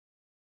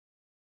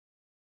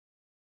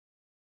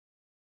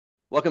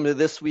Welcome to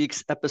this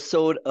week's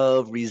episode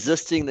of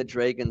Resisting the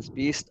Dragon's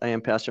Beast. I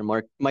am Pastor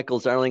Michael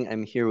Zarling.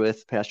 I'm here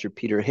with Pastor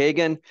Peter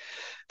Hagen.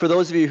 For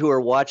those of you who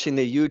are watching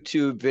the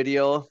YouTube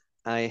video,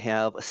 I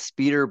have a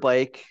speeder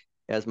bike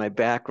as my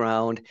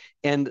background.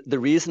 And the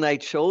reason I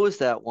chose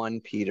that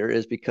one, Peter,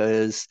 is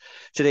because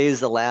today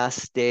is the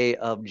last day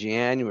of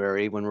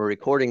January when we're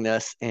recording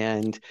this.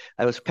 And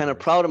I was kind of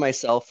proud of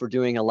myself for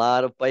doing a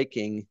lot of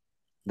biking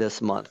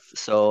this month.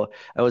 So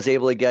I was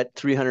able to get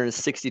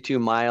 362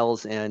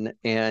 miles in,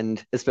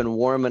 and it's been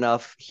warm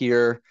enough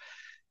here.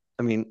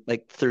 I mean,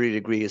 like 30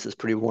 degrees is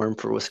pretty warm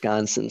for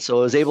Wisconsin. So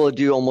I was able to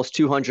do almost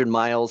 200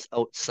 miles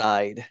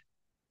outside.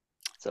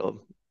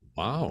 So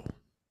wow,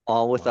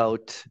 all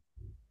without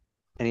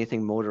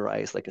anything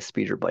motorized like a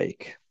speeder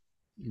bike.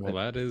 Well,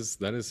 that is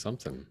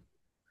something.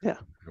 Yeah.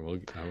 I will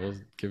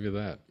give you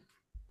that.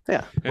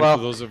 Yeah. And for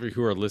those of you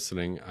who are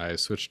listening, I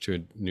switched to a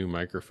new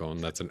microphone.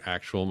 That's an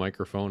actual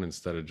microphone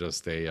instead of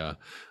just a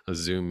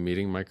Zoom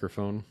meeting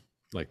microphone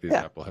like these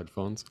Apple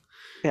headphones.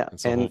 Yeah. And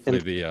so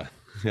hopefully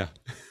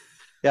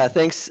Yeah.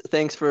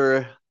 Thanks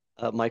for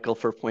Michael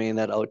for pointing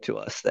that out to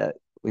us that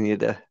we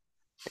need to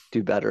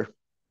do better.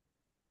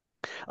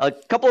 A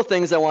couple of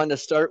things I wanted to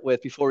start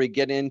with before we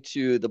get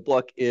into the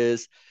book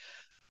is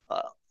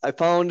I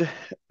found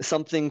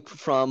something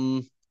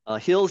from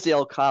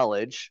Hillsdale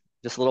College,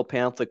 just a little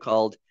pamphlet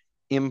called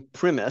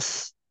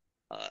Imprimis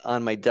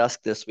on my desk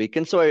this week.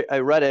 And so I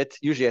read it.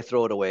 Usually I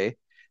throw it away,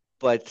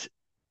 but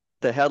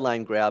the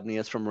headline grabbed me.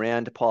 It's from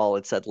Rand Paul.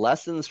 It said,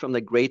 Lessons from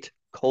the Great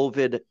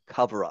COVID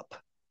Cover-Up.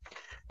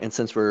 And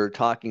since we're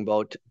talking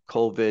about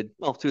COVID,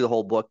 well, through the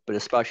whole book, but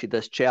especially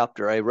this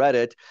chapter, I read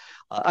it.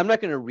 I'm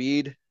not going to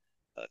read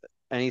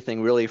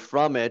anything really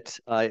from it,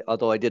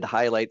 although I did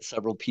highlight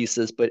several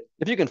pieces. But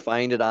if you can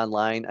find it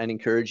online, I'd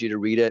encourage you to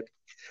read it.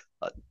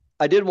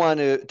 I did want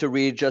to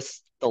read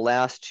just the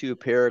last two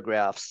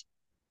paragraphs.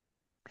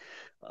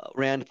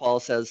 Rand Paul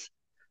says,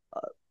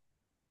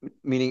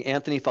 meaning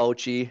Anthony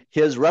Fauci,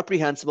 his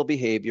reprehensible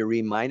behavior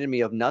reminded me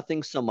of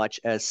nothing so much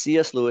as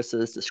C.S.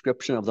 Lewis's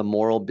description of the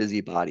moral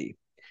busybody.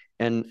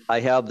 And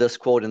I have this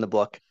quote in the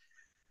book.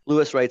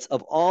 Lewis writes,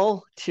 of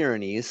all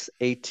tyrannies,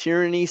 a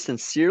tyranny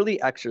sincerely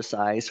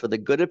exercised for the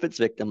good of its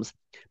victims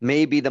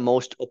may be the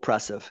most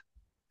oppressive.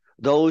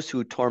 Those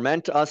who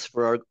torment us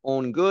for our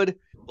own good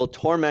will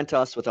torment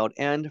us without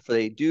end, for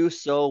they do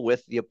so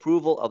with the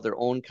approval of their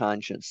own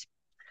conscience.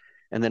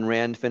 And then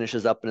Rand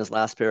finishes up in his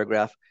last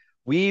paragraph.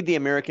 We, the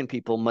American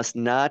people, must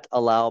not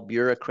allow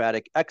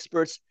bureaucratic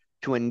experts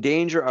to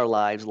endanger our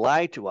lives,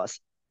 lie to us,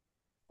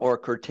 or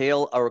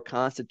curtail our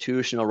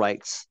constitutional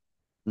rights.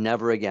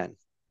 Never again.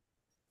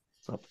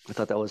 So I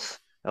thought that was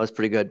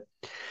pretty good.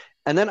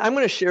 And then I'm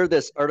going to share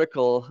this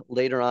article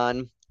later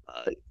on,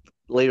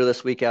 later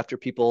this week after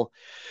people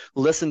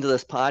listen to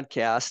this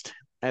podcast.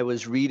 I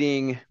was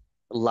reading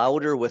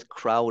Louder with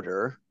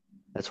Crowder.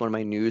 That's one of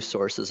my news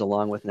sources,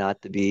 along with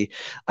Not to Be.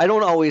 I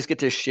don't always get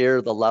to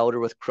share the Louder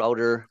with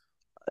Crowder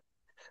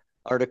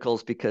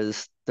articles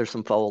because there's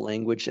some foul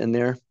language in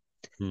there.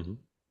 Mm-hmm.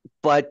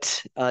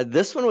 But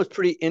this one was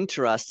pretty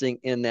interesting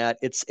in that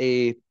it's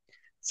a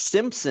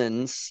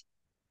Simpsons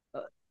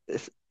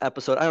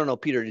episode. I don't know,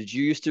 Peter, did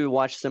you used to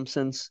watch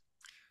Simpsons?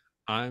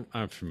 I'm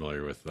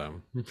familiar with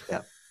them.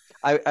 Yeah.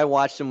 I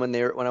watched them when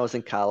I was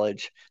in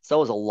college. So that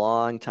was a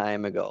long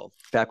time ago,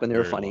 back when they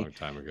were funny. A long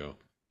time ago.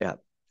 Yeah.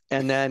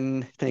 And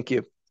then, thank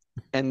you.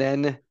 And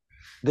then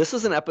this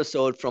is an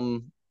episode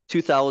from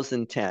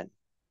 2010,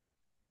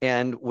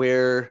 and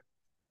where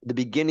the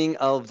beginning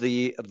of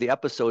the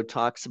episode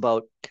talks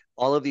about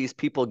all of these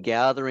people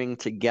gathering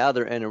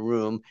together in a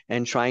room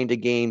and trying to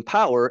gain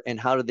power. And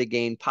how do they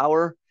gain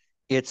power?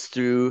 It's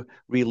through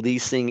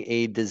releasing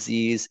a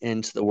disease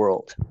into the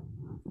world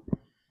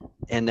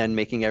and then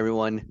making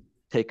everyone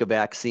take a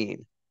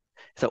vaccine.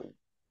 So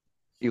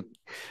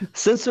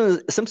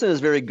Simpson is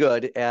very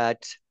good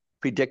at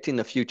predicting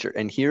the future.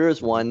 And here is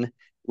one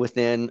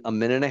within a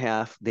minute and a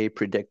half, they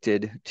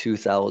predicted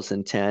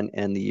 2010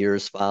 and the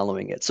years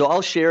following it. So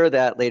I'll share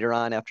that later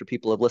on after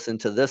people have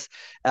listened to this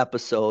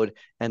episode,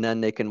 and then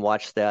they can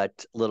watch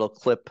that little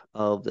clip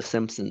of The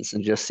Simpsons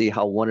and just see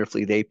how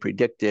wonderfully they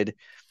predicted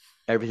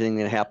everything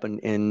that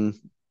happened in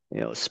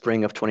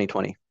spring of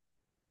 2020.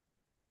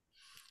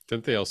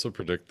 Didn't they also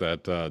predict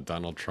that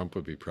Donald Trump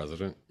would be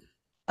president?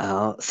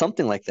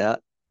 Something like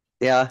that.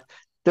 Yeah.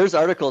 There's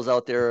articles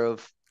out there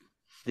of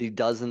the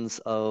dozens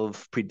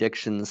of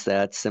predictions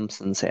that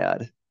Simpsons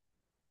had.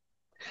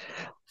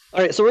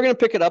 All right, so we're going to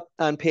pick it up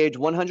on page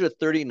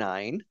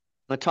 139.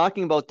 I'm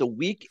talking about the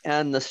weak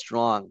and the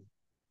strong.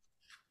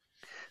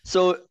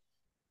 So,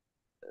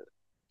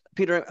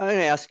 Peter, I'm going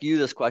to ask you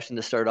this question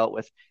to start out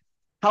with.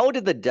 How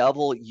did the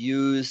devil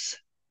use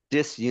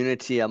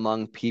disunity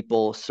among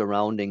people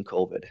surrounding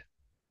COVID?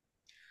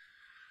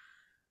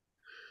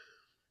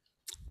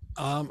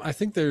 I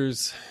think the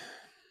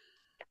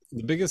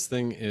biggest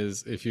thing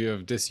is if you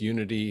have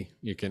disunity,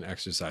 you can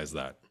exercise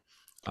that.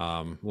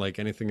 Like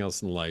anything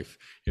else in life,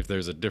 if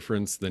there's a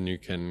difference, then you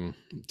can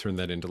turn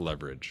that into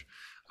leverage.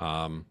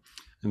 And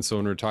so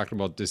when we're talking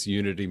about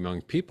disunity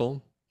among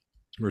people,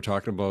 We're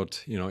talking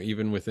about,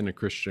 even within a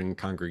Christian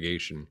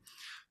congregation,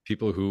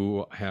 people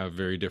who have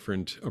very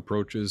different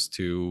approaches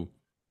to,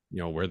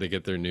 where they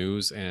get their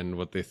news and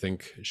what they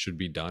think should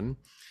be done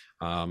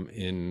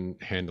in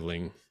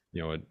handling,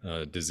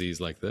 a disease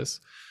like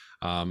this.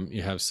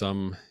 You have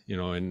some,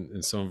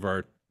 in some of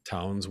our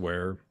towns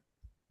where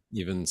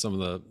even some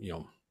of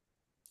the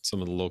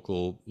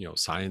local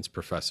science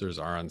professors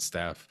are on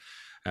staff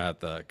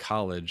at a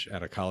college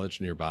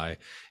nearby,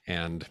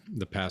 and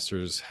the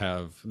pastors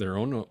have their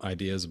own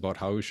ideas about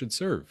how we should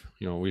serve.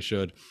 We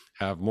should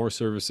have more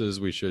services,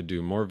 we should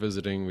do more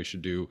visiting, we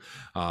should do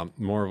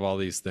more of all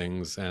these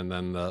things. And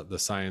then the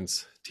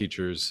science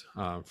teachers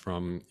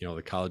from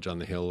the college on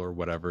the hill or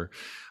whatever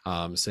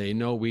say,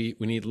 no, we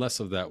need less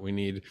of that, we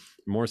need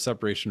more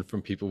separation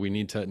from people, we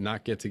need to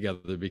not get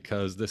together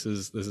because this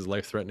is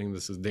life-threatening,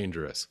 this is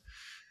dangerous.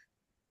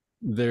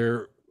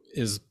 There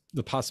is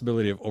the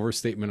possibility of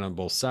overstatement on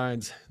both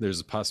sides. There's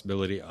a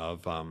possibility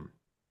of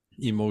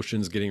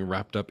emotions getting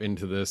wrapped up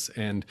into this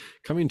and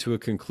coming to a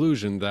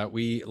conclusion that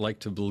we like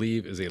to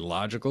believe is a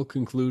logical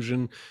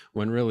conclusion,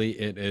 when really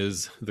it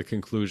is the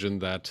conclusion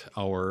that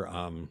our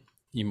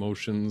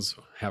emotions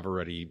have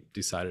already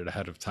decided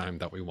ahead of time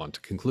that we want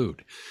to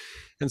conclude.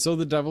 And so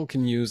the devil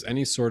can use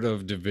any sort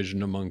of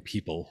division among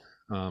people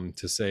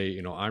to say,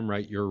 I'm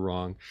right, you're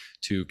wrong,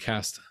 to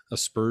cast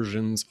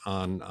aspersions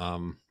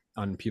on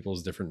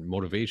people's different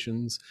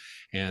motivations,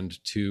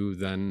 and to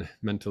then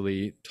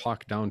mentally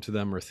talk down to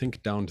them or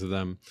think down to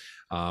them,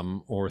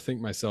 or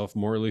think myself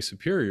morally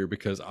superior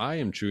because I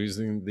am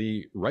choosing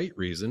the right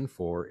reason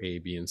for A,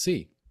 B, and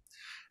C.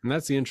 And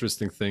that's the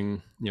interesting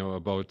thing,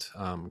 about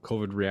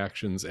COVID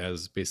reactions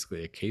as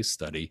basically a case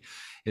study,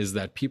 is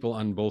that people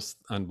on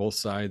both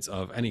sides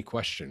of any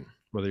question,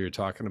 whether you're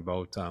talking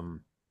about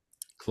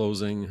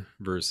closing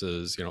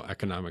versus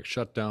economic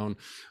shutdown,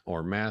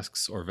 or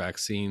masks, or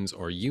vaccines,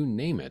 or you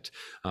name it,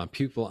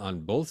 people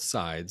on both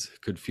sides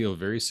could feel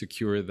very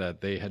secure that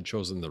they had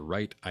chosen the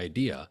right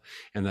idea,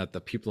 and that the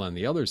people on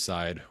the other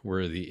side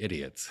were the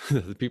idiots.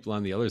 The people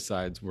on the other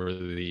sides were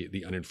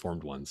the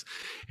uninformed ones,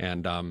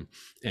 and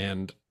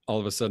all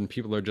of a sudden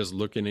people are just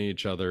looking at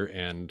each other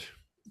and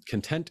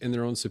content in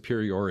their own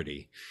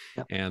superiority.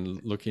 Yep.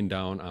 And looking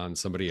down on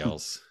somebody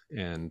else.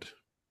 And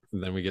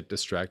then we get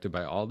distracted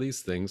by all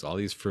these things, all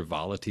these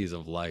frivolities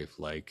of life,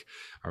 like,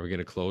 are we going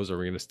to close, or are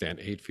we going to stand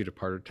 8 feet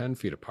apart or 10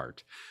 feet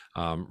apart,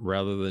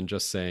 rather than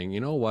just saying,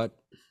 you know what,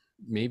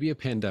 maybe a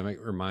pandemic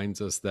reminds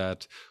us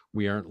that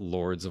we aren't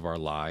lords of our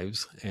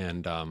lives,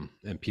 and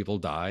people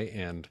die,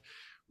 and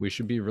we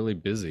should be really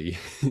busy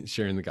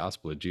sharing the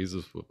gospel of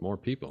Jesus with more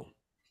people.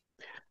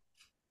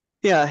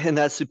 Yeah, and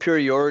that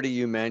superiority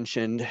you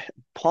mentioned,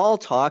 Paul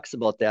talks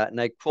about that,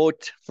 and I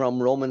quote from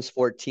Romans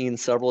 14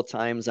 several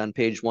times on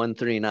page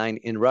 139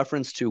 in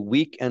reference to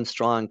weak and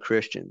strong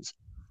Christians.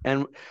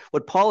 And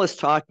what Paul is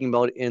talking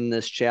about in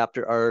this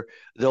chapter are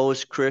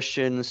those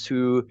Christians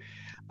who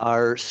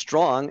are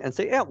strong and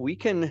say, yeah, we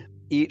can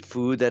eat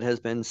food that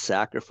has been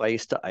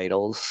sacrificed to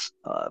idols,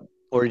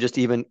 or just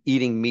even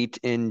eating meat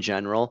in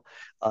general.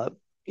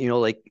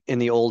 Like in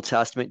the Old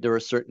Testament, there were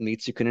certain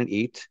meats you couldn't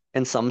eat,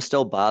 and some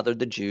still bothered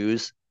the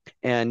Jews.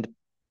 And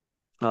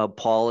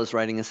Paul is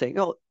writing and saying,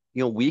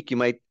 weak, you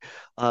might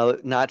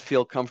not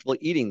feel comfortable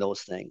eating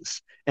those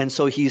things. And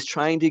so he's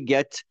trying to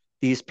get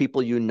these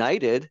people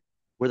united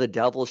where the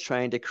devil is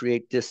trying to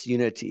create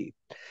disunity.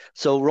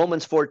 So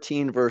Romans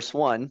 14, verse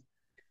 1,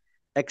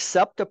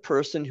 accept a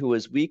person who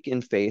is weak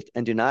in faith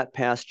and do not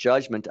pass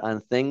judgment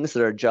on things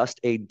that are just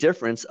a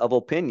difference of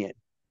opinion.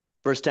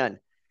 Verse 10,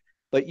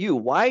 but you,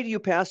 why do you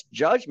pass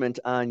judgment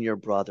on your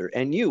brother?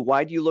 And you,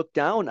 why do you look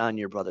down on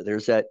your brother?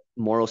 There's that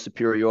moral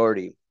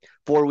superiority.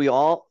 For we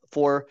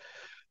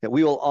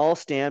will all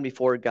stand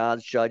before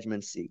God's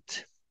judgment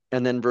seat.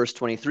 And then verse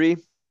 23,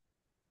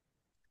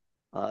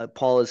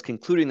 Paul is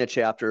concluding the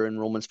chapter in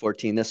Romans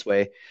 14 this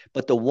way,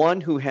 but the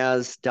one who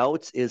has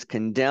doubts is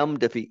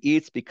condemned if he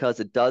eats, because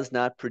it does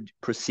not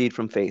proceed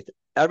from faith.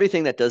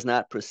 Everything that does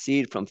not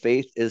proceed from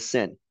faith is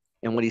sin.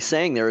 And what he's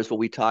saying there is what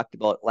we talked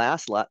about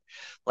last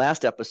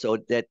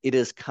episode, that it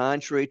is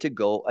contrary to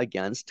go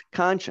against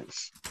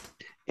conscience.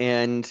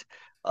 And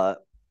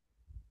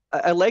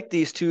I like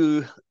these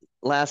two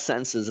last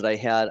sentences that I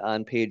had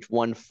on page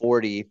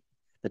 140.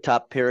 The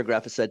top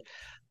paragraph, it said,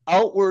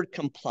 outward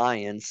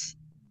compliance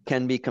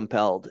can be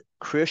compelled.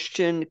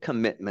 Christian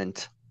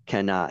commitment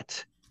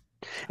cannot.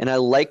 And I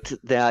liked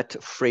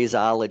that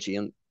phraseology.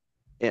 And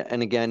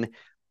again,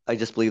 I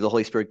just believe the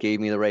Holy Spirit gave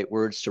me the right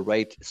words to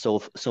write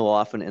so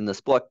often in this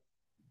book.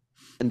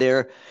 And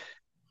there,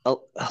 a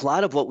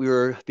lot of what we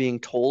were being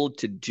told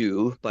to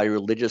do by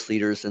religious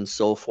leaders and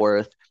so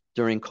forth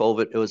during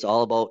COVID, it was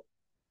all about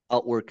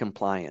outward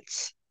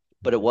compliance,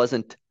 but it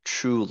wasn't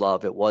true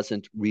love. It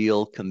wasn't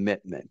real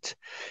commitment.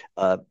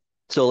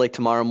 So like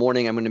tomorrow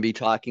morning, I'm going to be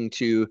talking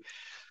to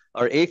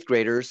our 8th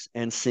graders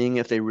and seeing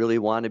if they really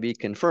want to be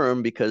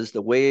confirmed, because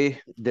the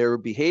way they're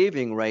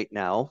behaving right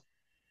now,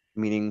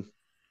 meaning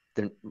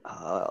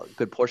a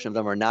good portion of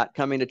them are not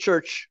coming to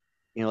church,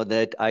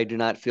 that I do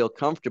not feel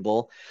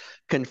comfortable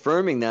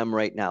confirming them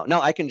right now.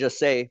 Now, I can just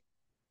say,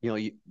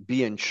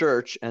 be in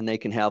church and they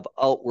can have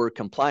outward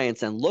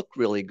compliance and look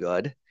really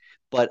good,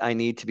 but I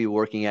need to be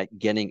working at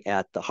getting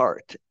at the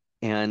heart.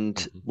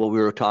 And what we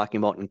were talking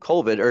about in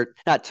COVID, or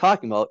not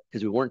talking about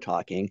because we weren't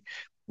talking,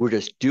 we're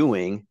just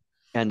doing.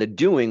 And the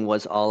doing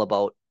was all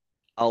about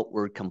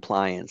outward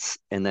compliance.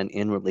 And then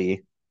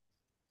inwardly,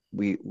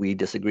 we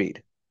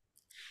disagreed.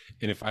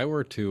 And if I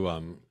were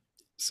to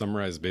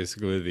summarize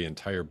basically the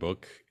entire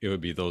book, it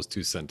would be those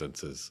two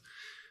sentences.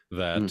 Mm.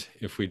 That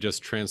if we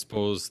just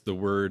transpose the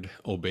word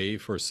obey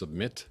for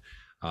submit,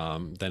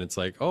 then it's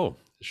like, oh,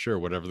 sure,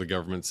 whatever the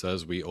government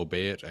says, we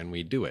obey it and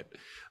we do it.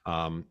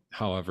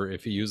 However,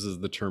 if he uses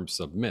the term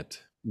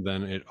submit,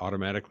 then it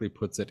automatically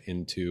puts it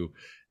into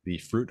the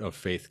fruit of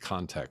faith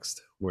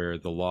context, where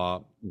the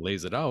law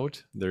lays it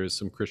out. There is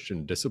some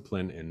Christian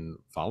discipline in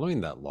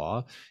following that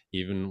law,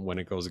 even when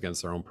it goes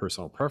against our own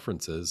personal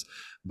preferences.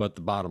 But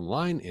the bottom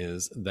line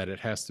is that it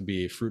has to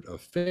be a fruit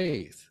of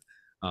faith.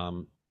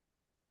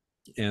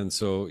 And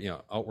so,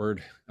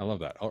 outward, I love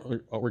that.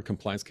 Outward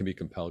compliance can be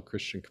compelled.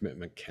 Christian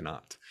commitment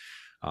cannot.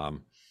 I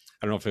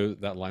don't know if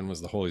that line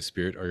was the Holy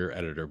Spirit or your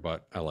editor,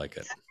 but I like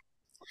it.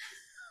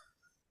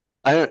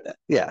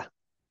 Yeah,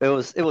 it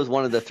was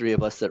one of the three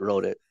of us that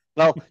wrote it.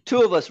 Well,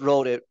 two of us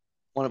wrote it.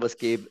 One of us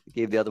gave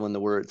the other one the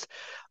words.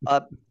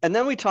 And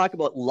then we talk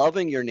about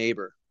loving your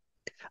neighbor.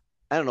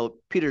 I don't know,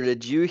 Peter,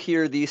 did you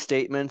hear these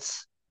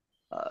statements?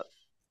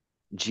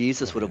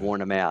 Jesus would have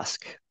worn a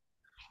mask.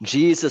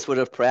 Jesus would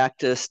have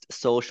practiced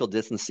social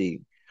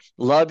distancing.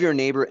 Love your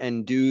neighbor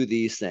and do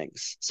these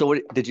things. So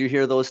did you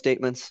hear those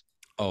statements?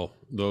 Oh,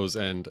 those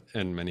and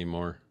many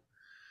more.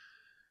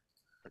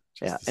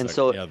 Yeah. And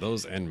so, yeah,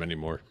 those and many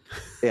more.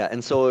 Yeah.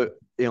 And so,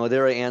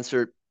 there I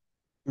answered,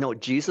 no,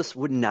 Jesus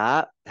would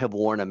not have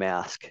worn a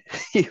mask.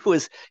 He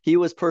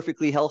was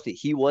perfectly healthy.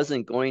 He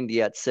wasn't going to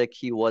get sick.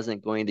 He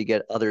wasn't going to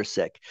get others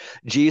sick.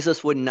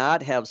 Jesus would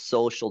not have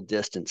social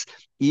distance,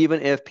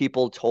 even if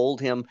people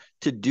told him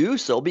to do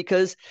so,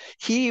 because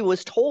he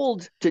was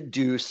told to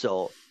do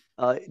so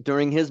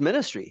during his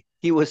ministry.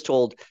 He was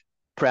told,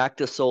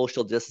 practice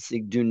social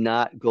distancing. Do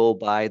not go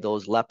by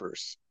those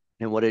lepers.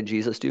 And what did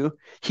Jesus do?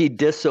 He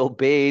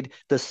disobeyed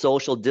the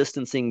social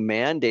distancing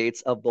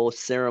mandates of both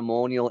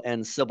ceremonial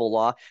and civil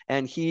law.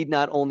 And he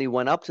not only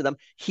went up to them,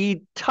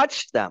 he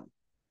touched them.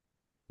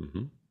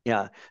 Mm-hmm.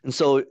 Yeah. And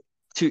so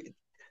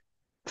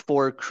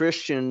for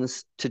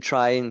Christians to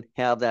try and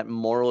have that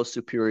moral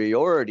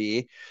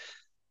superiority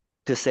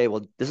to say,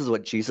 well, this is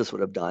what Jesus would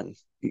have done.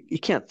 You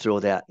can't throw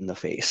that in the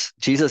face.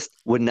 Jesus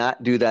would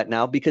not do that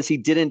now because he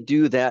didn't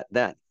do that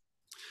then.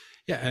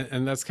 Yeah.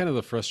 And that's kind of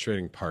the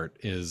frustrating part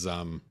is,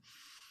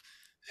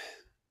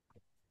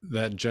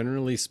 that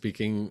generally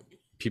speaking,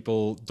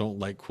 people don't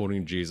like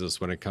quoting Jesus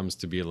when it comes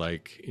to be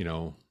like,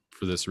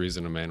 for this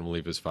reason, a man will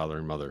leave his father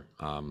and mother.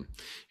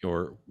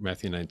 Or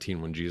Matthew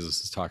 19, when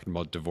Jesus is talking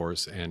about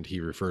divorce and he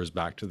refers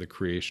back to the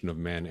creation of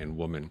man and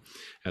woman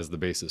as the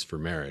basis for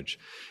marriage.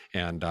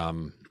 And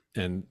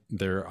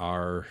there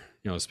are,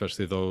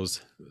 especially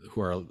those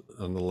who are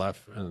on the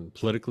left and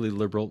politically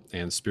liberal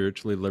and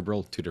spiritually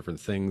liberal, two different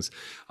things,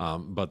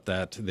 but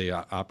that they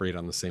operate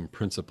on the same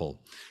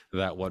principle,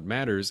 that what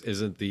matters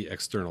isn't the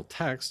external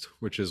text,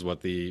 which is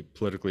what the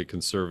politically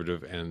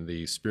conservative and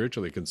the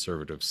spiritually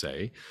conservative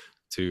say,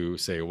 to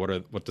say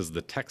what does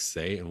the text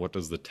say and what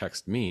does the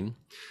text mean.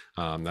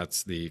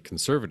 That's the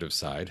conservative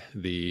side.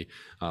 The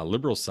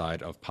liberal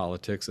side of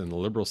politics and the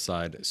liberal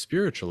side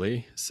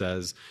spiritually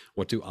says,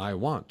 what do I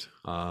want?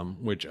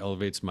 Which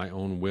elevates my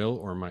own will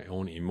or my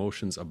own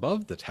emotions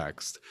above the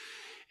text.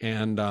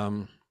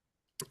 And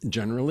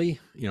generally,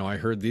 I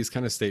heard these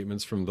kind of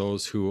statements from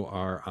those who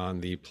are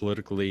on the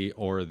politically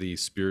or the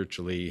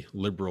spiritually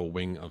liberal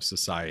wing of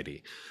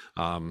society.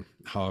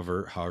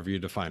 However you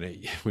define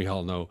it, we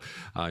all know,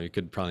 you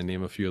could probably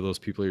name a few of those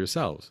people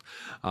yourselves.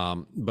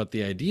 But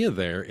the idea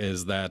there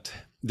is that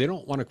they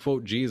don't want to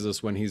quote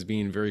Jesus when he's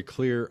being very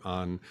clear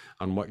on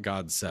what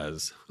God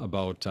says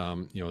about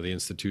the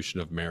institution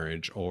of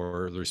marriage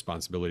or the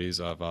responsibilities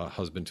of a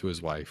husband to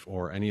his wife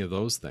or any of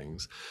those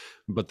things.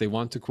 But they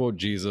want to quote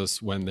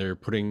Jesus when they're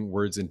putting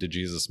words into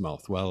Jesus'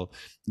 mouth. Well,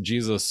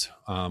 Jesus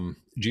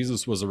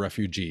was a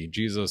refugee.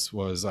 Jesus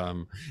was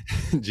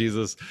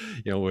Jesus,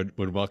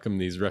 would welcome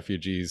these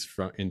refugees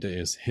into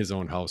his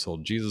own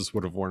household. Jesus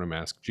would have worn a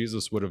mask.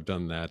 Jesus would have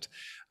done that.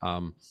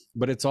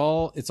 But it's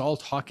all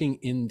talking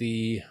in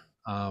the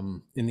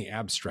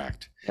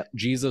abstract. Yep.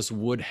 Jesus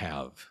would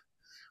have,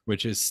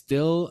 which is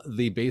still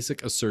the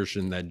basic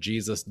assertion that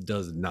Jesus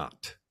does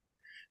not.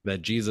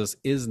 That Jesus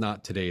is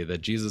not today, that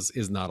Jesus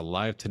is not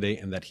alive today,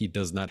 and that he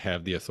does not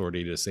have the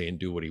authority to say and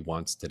do what he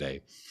wants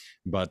today.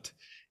 But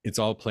it's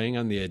all playing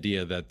on the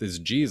idea that this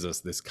Jesus,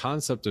 this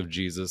concept of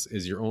Jesus,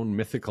 is your own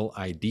mythical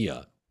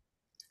idea.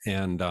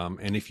 And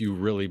if you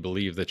really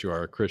believe that you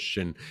are a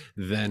Christian,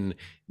 then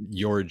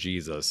your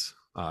Jesus,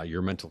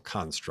 your mental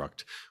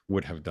construct,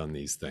 would have done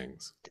these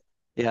things.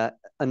 Yeah.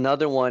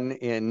 Another one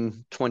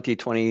in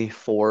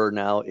 2024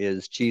 now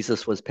is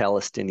Jesus was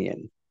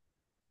Palestinian.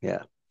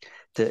 Yeah.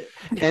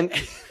 And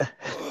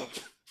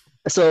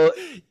so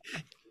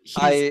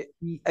I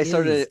he I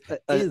started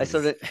I is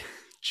started I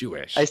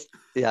Jewish.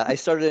 yeah, I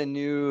started a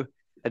new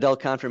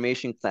adult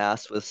confirmation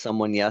class with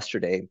someone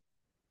yesterday.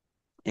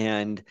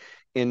 And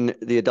in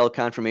the adult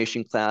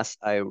confirmation class,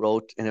 I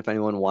wrote, and if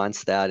anyone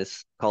wants that,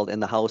 it's called In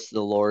the House of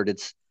the Lord.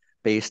 It's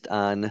based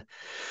on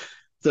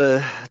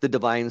the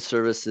divine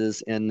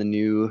services and the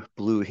new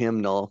blue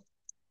hymnal.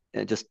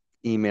 And just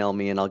email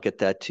me and I'll get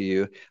that to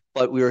you.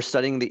 But we were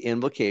studying the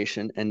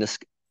invocation and this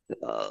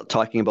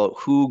talking about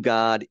who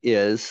God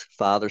is,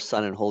 Father,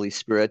 Son, and Holy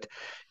Spirit,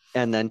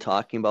 and then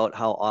talking about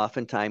how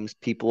oftentimes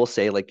people will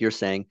say, like you're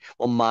saying,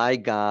 well, my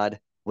God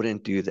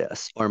wouldn't do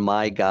this, or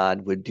my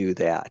God would do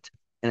that.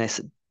 And I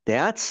said,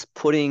 that's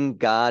putting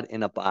God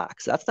in a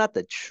box. That's not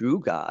the true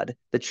God.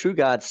 The true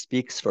God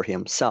speaks for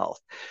himself.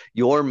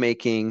 You're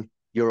making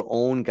your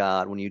own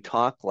God when you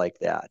talk like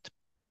that.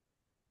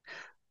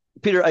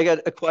 Peter, I got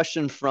a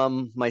question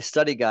from my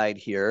study guide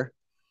here.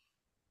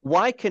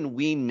 Why can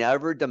we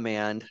never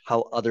demand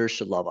how others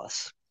should love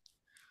us?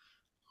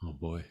 Oh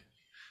boy.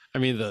 I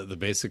mean, the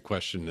basic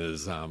question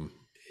is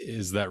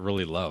that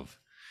really love?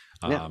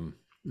 Yeah.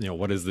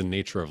 What is the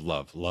nature of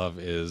love? Love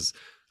is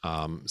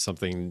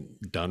something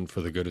done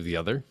for the good of the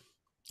other.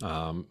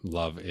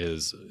 Love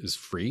is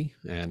free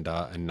and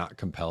not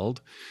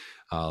compelled.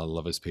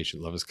 Love is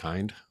patient. Love is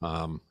kind.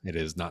 It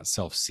is not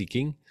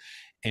self-seeking.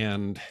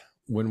 And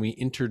when we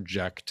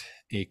interject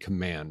a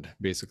command,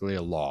 basically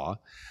a law,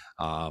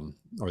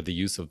 or the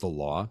use of the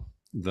law,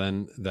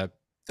 then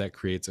that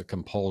creates a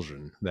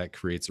compulsion, that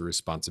creates a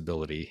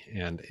responsibility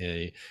and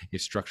a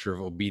structure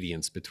of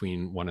obedience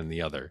between one and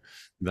the other.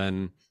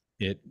 Then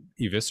it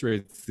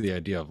eviscerates the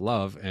idea of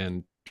love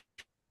and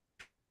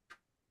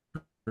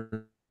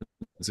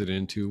turns it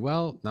into,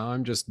 well, now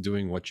I'm just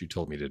doing what you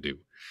told me to do.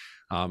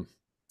 Um,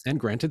 and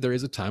granted, there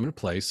is a time and a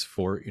place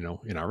for,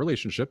 in our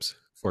relationships,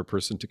 for a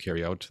person to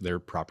carry out their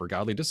proper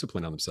godly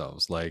discipline on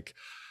themselves. Like,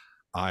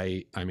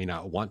 I may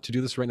not want to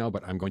do this right now,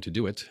 but I'm going to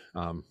do it.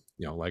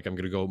 Like I'm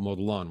going to go mow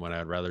the lawn when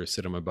I'd rather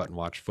sit on my butt and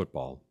watch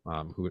football.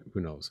 Who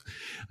knows?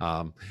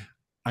 Um,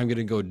 I'm going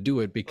to go do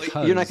it You're not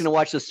going because, to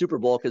watch the Super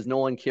Bowl because no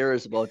one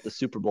cares about the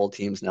Super Bowl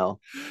teams now.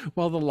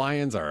 well, the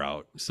Lions are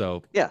out.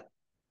 So Yeah.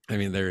 I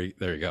mean, there you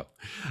go.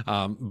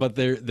 But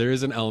there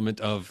is an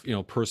element of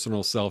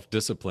personal self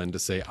discipline to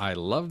say I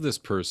love this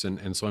person,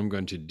 and so I'm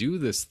going to do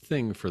this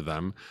thing for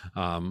them,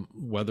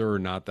 whether or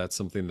not that's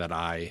something that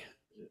I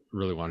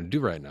really want to do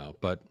right now.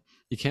 But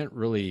you can't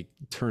really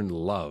turn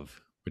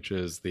love, which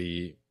is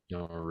the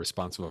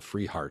response of a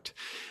free heart,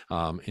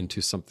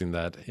 into something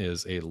that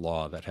is a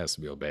law that has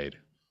to be obeyed.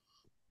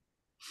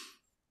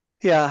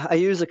 Yeah. I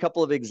use a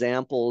couple of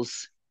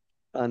examples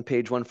on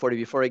page 140.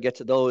 Before I get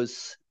to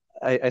those,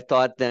 I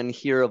thought then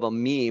here of a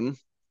meme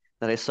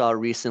that I saw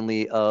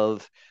recently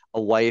of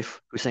a wife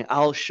who's saying,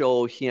 I'll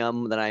show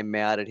him that I'm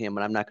mad at him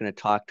and I'm not going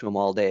to talk to him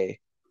all day.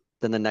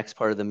 Then the next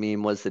part of the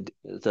meme was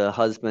the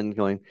husband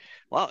going,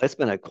 wow, it's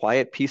been a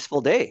quiet,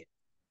 peaceful day.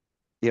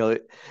 You know,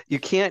 you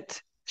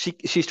can't,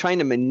 she's trying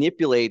to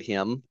manipulate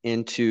him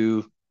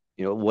into,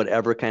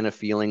 whatever kind of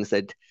feelings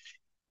that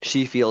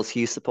she feels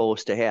he's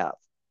supposed to have.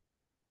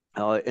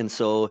 And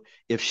so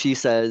if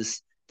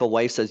a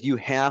wife says, you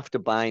have to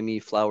buy me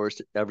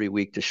flowers every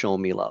week to show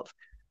me love,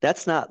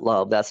 that's not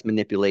love, that's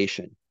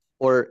manipulation.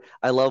 Or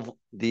I love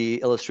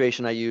the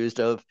illustration I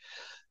used of,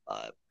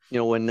 uh,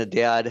 when the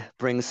dad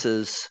brings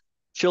his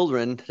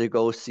children to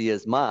go see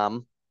his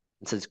mom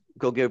and says,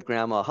 go give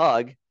grandma a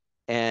hug.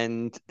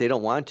 And they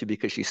don't want to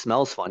because she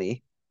smells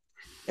funny.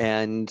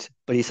 But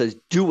he says,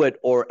 do it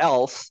or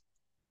else.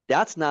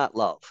 That's not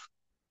love.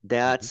 Mhm.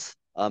 That's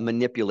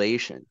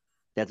manipulation.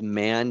 That's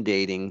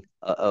mandating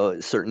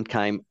a certain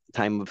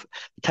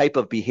type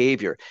of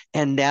behavior,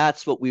 and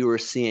that's what we were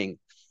seeing.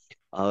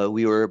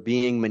 We were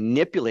being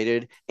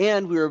manipulated,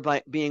 and we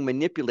were being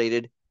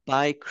manipulated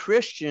by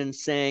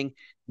Christians saying,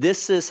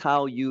 "This is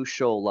how you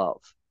show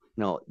love."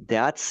 No,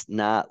 that's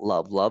not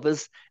love. Love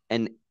is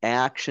an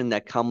action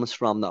that comes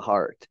from the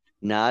heart,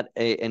 not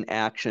an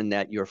action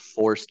that you're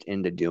forced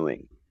into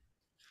doing.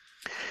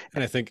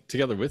 And I think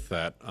together with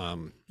that,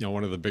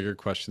 one of the bigger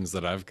questions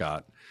that I've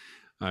got,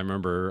 I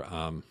remember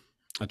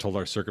I told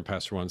our circuit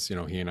pastor once, he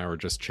and I were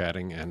just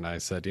chatting, and I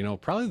said,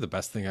 probably the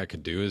best thing I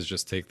could do is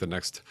just take the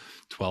next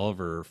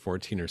 12 or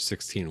 14 or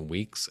 16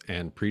 weeks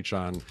and preach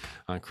on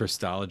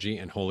Christology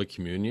and Holy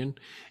Communion.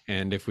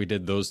 And if we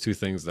did those two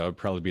things, that would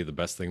probably be the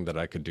best thing that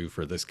I could do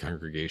for this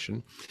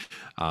congregation.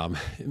 Um,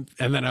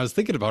 and then I was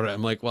thinking about it.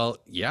 I'm like, well,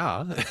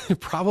 yeah,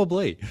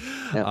 probably.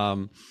 Yeah.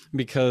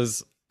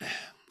 Because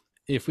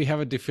if we have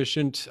a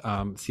deficient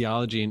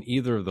theology in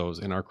either of those,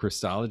 in our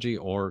Christology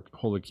or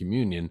Holy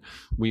Communion,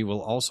 we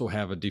will also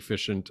have a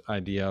deficient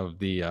idea of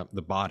the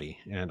body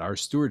and our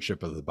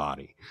stewardship of the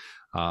body.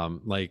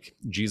 Like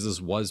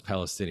Jesus was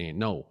Palestinian.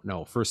 No,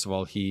 no. First of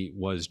all, he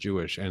was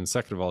Jewish, and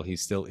second of all, he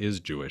still is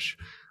Jewish.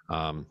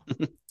 Um,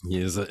 he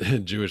is a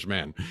Jewish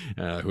man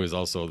who is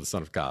also the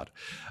Son of God.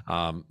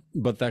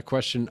 But that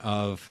question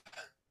of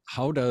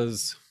how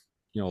does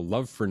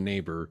love for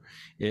neighbor,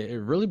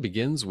 it really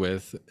begins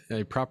with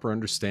a proper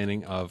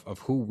understanding of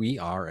who we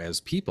are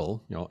as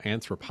people,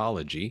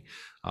 anthropology,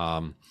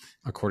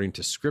 according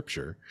to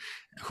scripture,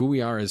 who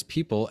we are as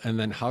people, and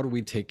then how do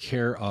we take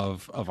care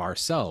of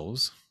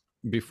ourselves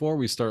before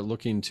we start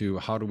looking to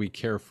how do we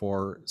care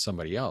for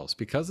somebody else,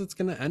 because it's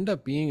going to end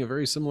up being a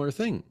very similar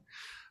thing.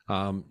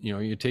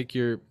 You take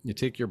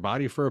your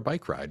body for a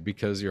bike ride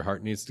because your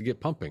heart needs to get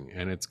pumping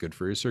and it's good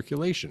for your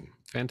circulation.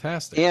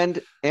 Fantastic.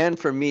 And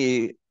for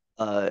me,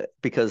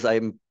 because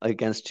I'm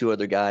against two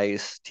other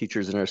guys,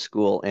 teachers in our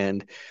school,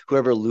 and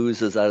whoever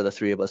loses out of the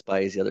three of us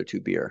buys the other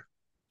two beer.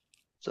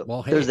 So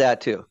Well, there's hey,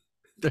 that too.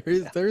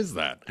 Yeah. there's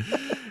that.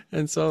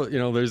 And so,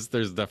 there's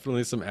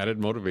definitely some added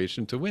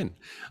motivation to win.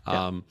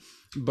 Yeah.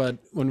 But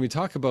when we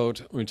talk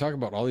about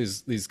all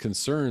these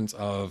concerns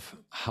of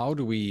how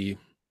do we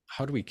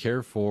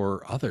care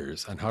for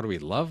others and how do we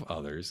love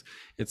others,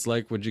 it's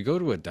like, would you go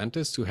to a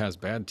dentist who has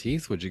bad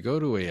teeth? Would you go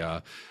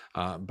to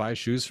buy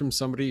shoes from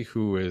somebody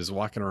who is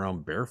walking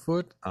around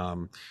barefoot?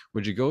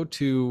 Would you go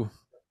to,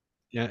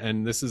 yeah,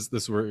 and this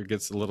is where it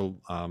gets a little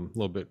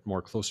bit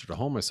more closer to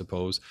home, I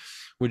suppose.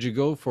 Would you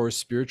go for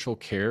spiritual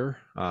care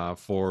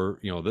for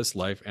this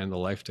life and the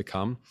life to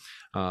come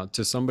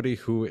to somebody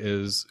who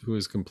is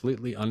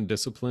completely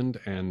undisciplined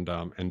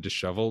and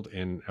disheveled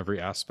in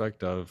every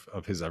aspect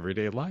of his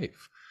everyday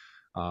life?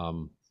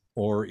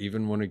 Or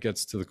even when it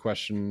gets to the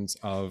questions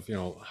of,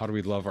 how do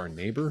we love our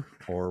neighbor,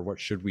 or what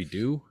should we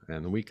do,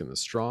 and the weak and the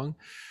strong,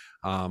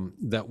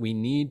 that we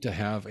need to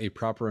have a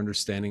proper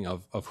understanding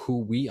of who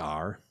we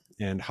are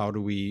and how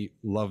do we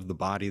love the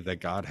body that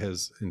God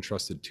has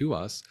entrusted to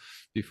us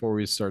before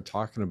we start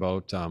talking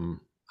about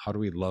how do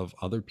we love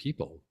other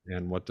people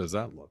and what does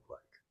that look like?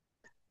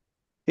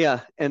 Yeah.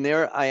 And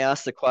there I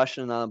asked the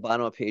question on the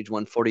bottom of page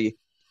 140,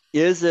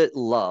 is it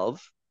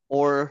love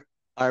or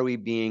are we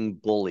being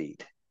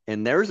bullied?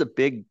 And there's a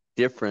big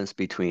difference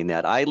between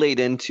that. I laid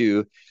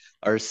into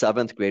our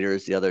seventh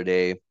graders the other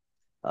day.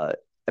 I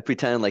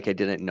pretended like I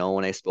didn't know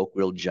when I spoke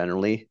real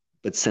generally,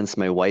 but since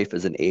my wife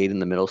is an aide in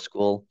the middle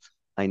school,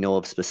 I know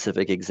of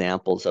specific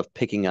examples of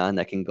picking on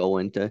that can go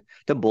into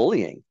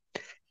bullying.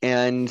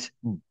 And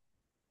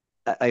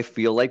I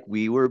feel like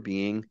we were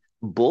being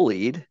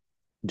bullied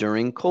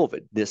during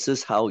COVID. This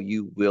is how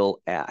you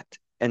will act.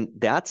 And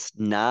that's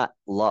not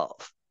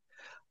love.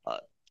 Uh,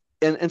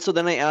 and so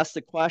then I asked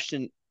the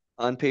question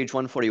on page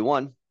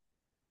 141,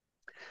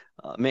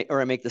 I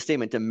make the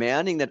statement,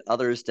 demanding that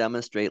others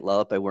demonstrate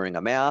love by wearing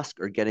a mask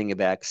or getting a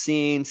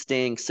vaccine,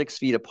 staying 6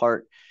 feet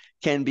apart,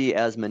 can be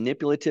as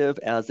manipulative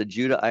as the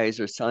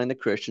Judaizers telling the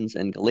Christians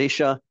in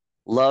Galatia,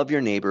 love your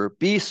neighbor,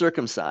 be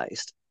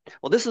circumcised.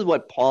 Well, this is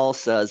what Paul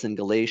says in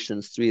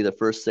Galatians 3, the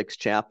first 6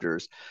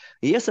 chapters.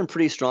 He has some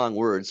pretty strong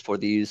words for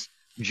these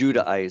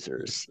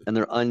Judaizers and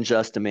their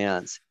unjust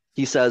demands.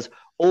 He says,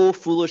 O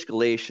foolish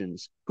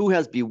Galatians, who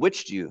has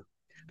bewitched you?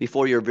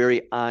 Before your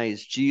very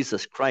eyes,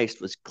 Jesus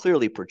Christ was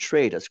clearly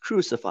portrayed as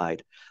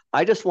crucified.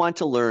 I just want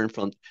to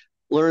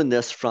learn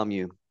this from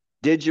you.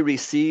 Did you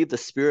receive the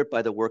Spirit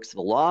by the works of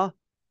the law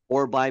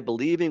or by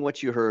believing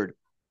what you heard?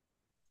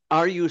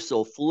 Are you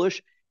so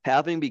foolish?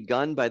 Having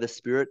begun by the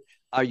Spirit,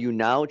 are you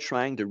now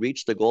trying to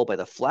reach the goal by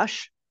the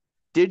flesh?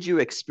 Did you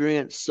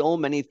experience so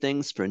many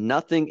things for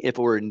nothing, if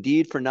it were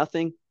indeed for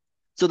nothing?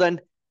 So then,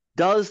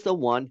 does the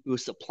one who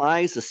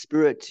supplies the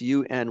Spirit to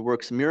you and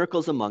works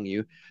miracles among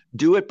you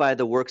do it by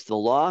the works of the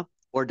law,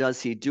 or does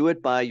he do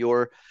it by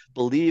your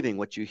believing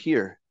what you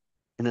hear?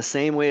 In the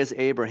same way as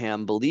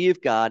Abraham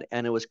believed God,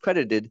 and it was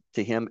credited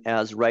to him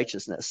as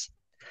righteousness.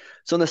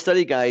 So in the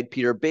study guide,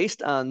 Peter,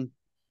 based on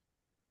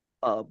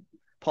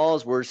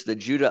Paul's words to the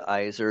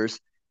Judaizers,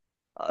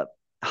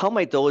 how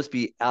might those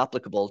be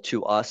applicable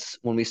to us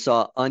when we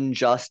saw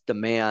unjust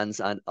demands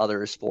on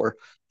others for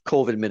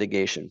COVID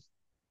mitigation?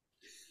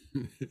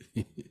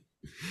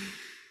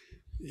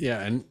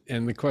 Yeah,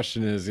 and the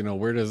question is,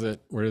 where does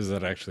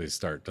that actually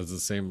start? Does the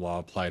same law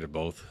apply to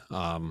both?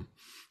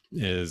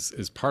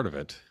 Is part of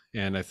it,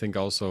 and I think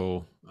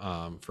also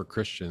for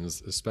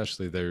Christians,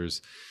 especially,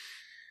 there's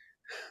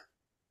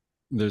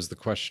the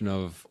question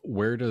of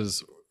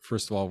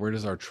first of all, where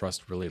does our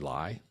trust really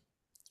lie?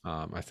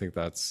 I think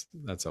that's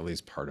at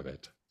least part of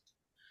it.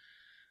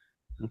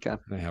 Okay.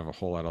 And I have a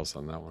whole lot else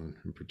on that one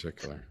in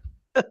particular.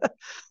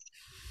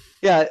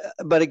 Yeah,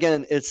 but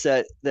again, it's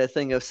that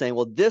thing of saying,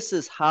 well, this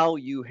is how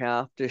you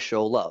have to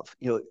show love.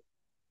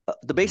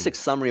 The basic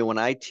summary when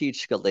I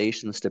teach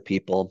Galatians to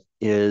people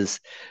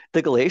is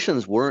the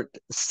Galatians weren't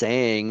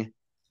saying,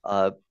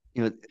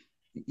 you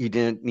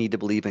didn't need to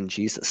believe in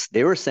Jesus.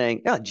 They were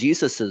saying, yeah,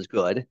 Jesus is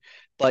good,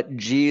 but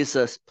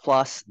Jesus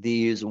plus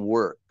these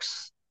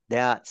works,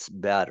 that's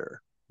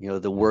better.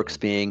 The works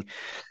being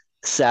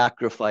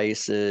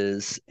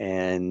sacrifices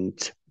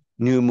and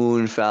new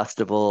moon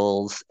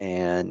festivals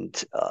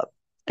and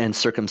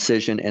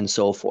circumcision and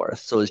so forth.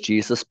 So it's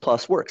Jesus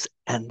plus works.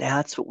 And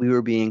that's what we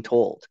were being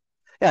told.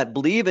 Yeah,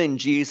 believe in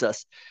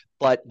Jesus,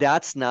 but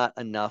that's not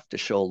enough to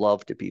show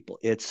love to people.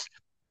 It's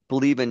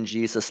believe in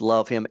Jesus,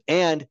 love him,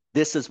 and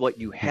this is what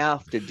you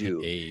have to do.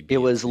 A, B, It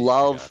and was C. I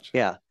love. gotcha.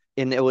 Yeah.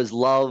 And it was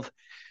love,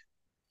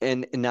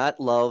 and not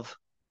love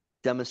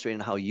demonstrating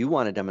how you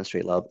want to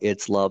demonstrate love.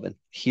 It's love. And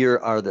here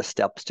are the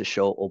steps to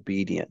show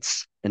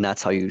obedience. And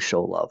that's how you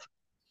show love.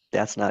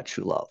 That's not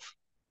true love.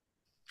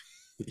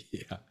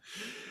 Yeah.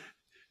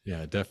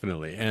 Yeah,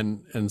 definitely.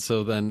 And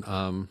so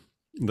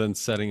then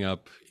setting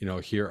up,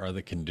 here are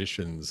the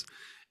conditions,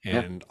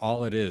 Yeah. and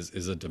all it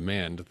is a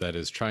demand that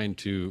is trying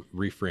to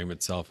reframe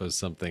itself as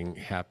something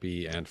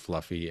happy and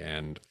fluffy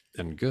and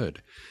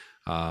good.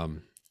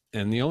 Um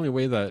and the only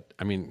way that,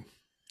 I mean,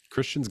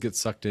 Christians get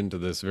sucked into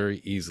this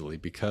very easily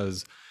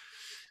because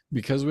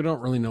we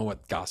don't really know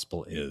what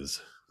gospel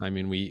is. I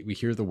mean, we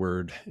hear the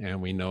word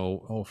and we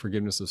know, oh,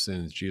 forgiveness of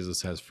sins,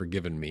 Jesus has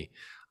forgiven me.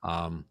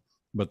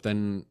 But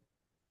then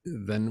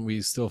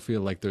we still feel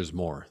like there's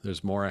more.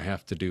 There's more I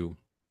have to do,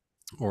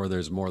 or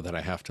there's more that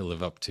I have to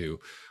live up to,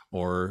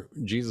 or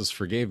Jesus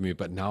forgave me,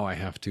 but now I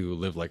have to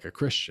live like a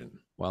Christian.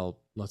 Well,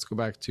 let's go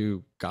back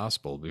to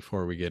gospel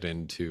before we get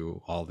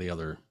into all the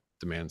other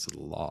demands of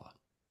the law.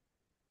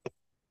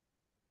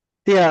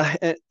 Yeah.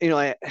 And,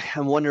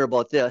 I'm wondering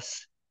about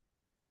this.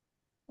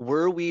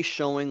 Were we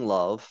showing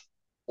love,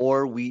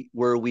 or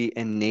were we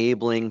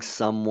enabling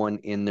someone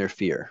in their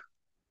fear?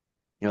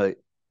 You know,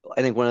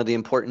 I think one of the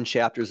important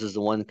chapters is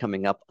the one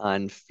coming up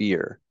on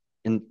fear.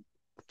 And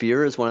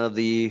fear is one of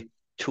the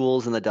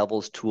tools in the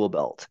devil's tool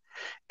belt.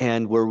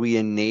 And were we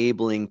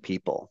enabling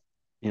people?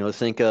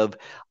 Think of,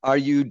 are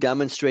you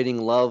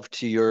demonstrating love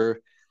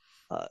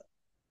uh,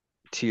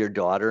 to your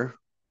daughter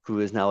who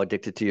is now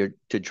addicted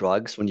to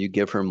drugs when you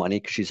give her money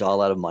because she's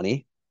all out of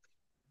money?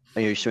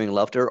 Are you showing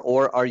love to her,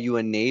 or are you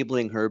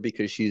enabling her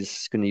because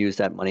she's going to use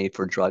that money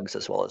for drugs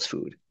as well as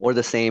food? Or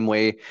the same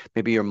way,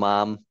 maybe your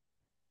mom,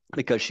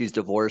 because she's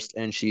divorced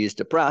and she's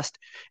depressed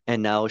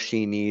and now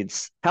she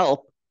needs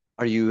help.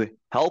 Are you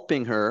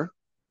helping her,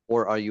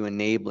 or are you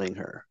enabling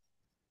her?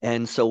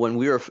 And so when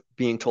we were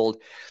being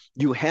told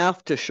you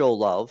have to show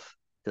love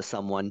to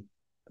someone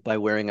by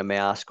wearing a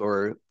mask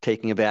or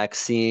taking a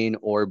vaccine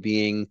or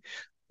being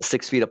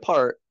 6 feet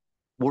apart,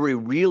 were we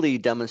really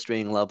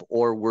demonstrating love,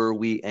 or were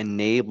we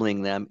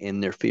enabling them in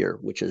their fear,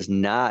 which is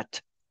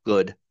not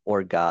good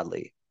or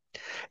godly?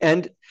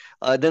 And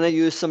then I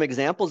use some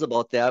examples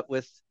about that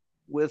with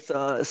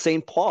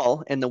St.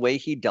 Paul and the way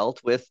he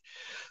dealt with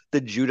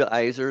the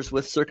Judaizers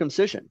with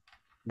circumcision.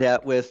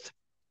 That with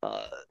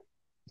uh,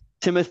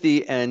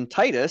 Timothy and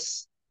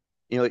Titus,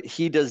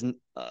 he doesn't,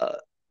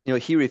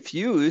 he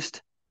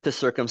refused to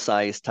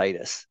circumcise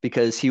Titus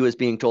because he was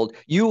being told,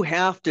 you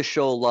have to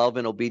show love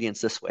and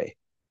obedience this way.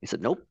 He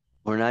said, nope,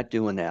 we're not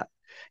doing that.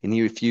 And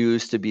he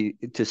refused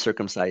to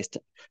circumcise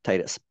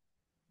Titus.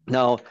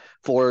 Now,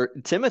 for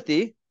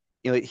Timothy,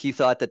 he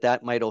thought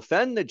that might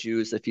offend the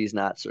Jews if he's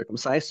not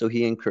circumcised. So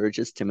he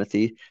encourages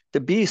Timothy to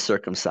be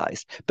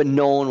circumcised, but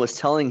no one was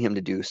telling him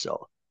to do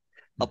so.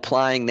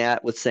 Applying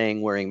that with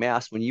saying wearing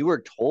masks, when you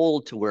were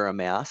told to wear a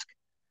mask,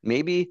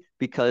 maybe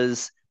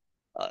because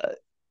uh,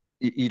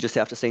 you just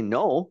have to say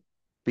no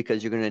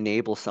because you're going to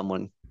enable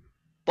someone,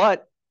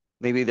 but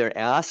maybe they're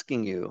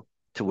asking you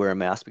to wear a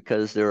mask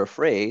because they're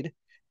afraid,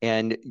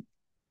 and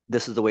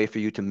this is the way for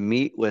you to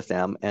meet with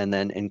them and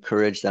then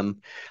encourage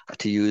them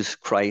to use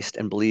Christ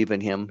and believe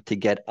in him to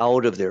get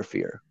out of their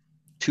fear.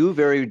 Two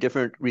very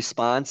different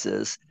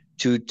responses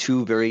to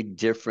two very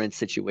different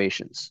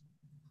situations.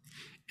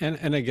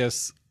 And I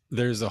guess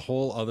there's a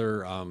whole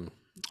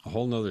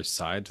nother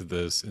side to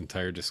this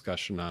entire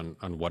discussion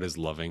on what is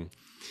loving,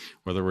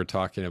 whether we're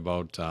talking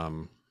about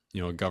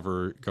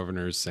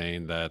governors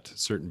saying that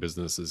certain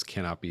businesses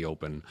cannot be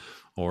open,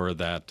 or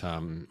that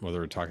whether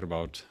we're talking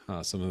about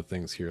some of the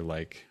things here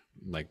like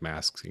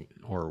masks,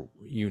 or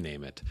you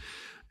name it,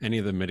 any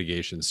of the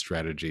mitigation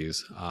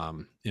strategies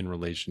in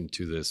relation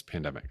to this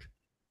pandemic,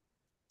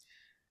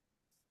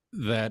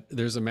 that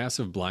there's a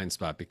massive blind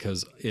spot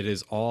because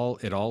it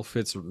all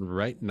fits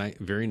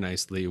very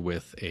nicely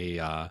with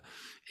a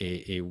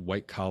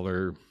white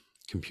collar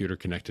computer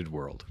connected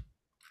world.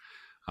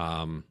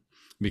 Um,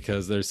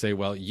 because they say,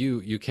 well,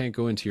 you can't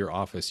go into your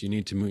office. You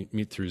need to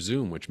meet through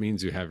Zoom, which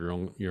means you have your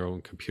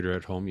own computer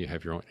at home, you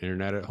have your own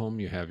internet at home,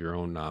 you have your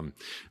own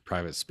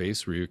private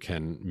space where you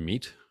can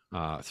meet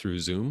through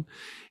Zoom,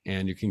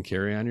 and you can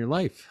carry on your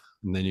life.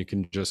 And then you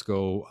can just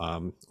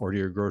go order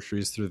your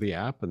groceries through the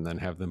app and then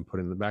have them put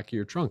in the back of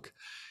your trunk.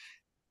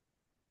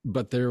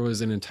 But there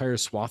was an entire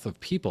swath of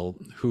people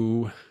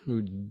who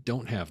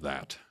don't have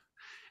that,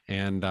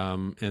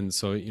 and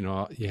so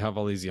you have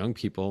all these young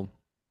people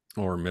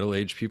or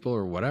middle-aged people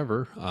or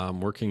whatever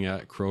working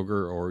at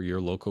Kroger or your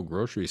local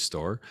grocery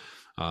store,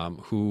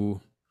 who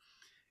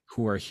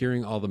are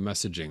hearing all the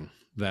messaging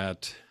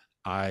that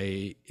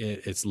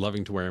it's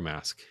loving to wear a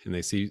mask, and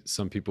they see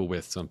some people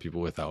with, some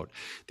people without.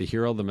 They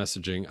hear all the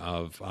messaging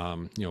of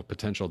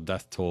potential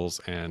death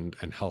tolls and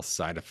health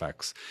side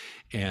effects,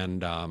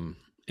 and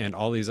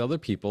all these other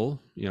people,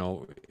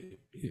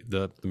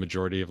 the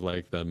majority of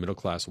like the middle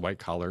class white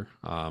collar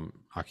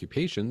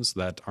occupations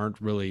that aren't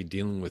really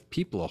dealing with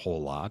people a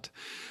whole lot,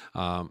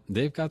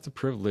 they've got the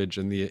privilege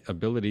and the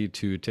ability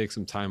to take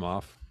some time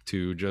off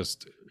to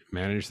just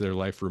manage their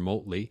life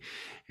remotely,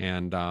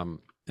 and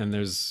and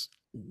there's,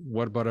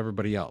 what about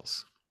everybody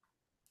else?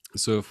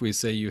 So if we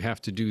say you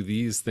have to do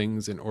these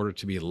things in order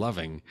to be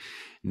loving,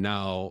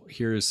 now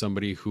here is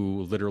somebody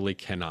who literally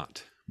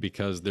cannot,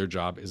 because their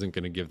job isn't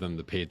going to give them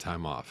the paid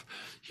time off.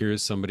 Here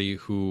is somebody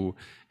who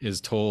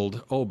is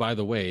told, oh, by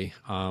the way,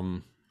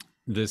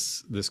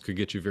 this could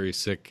get you very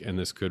sick, and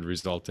this could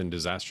result in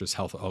disastrous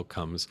health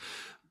outcomes.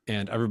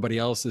 And everybody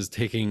else is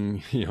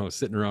taking,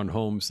 sitting around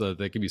home so that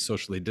they can be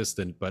socially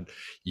distant, but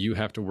you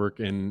have to work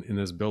in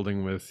this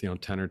building with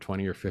 10 or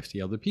 20 or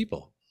 50 other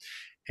people.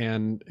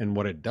 And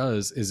what it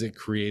does is it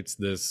creates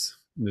this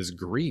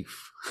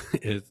grief,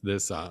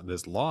 this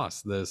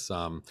loss, this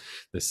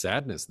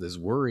sadness, this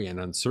worry and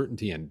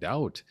uncertainty and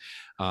doubt,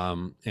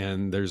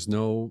 and there's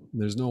no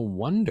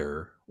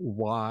wonder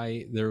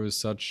why there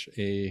was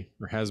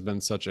or has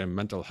been such a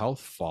mental health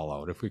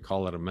fallout, if we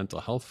call it a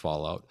mental health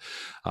fallout.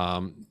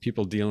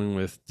 People dealing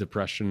with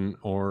depression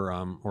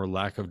or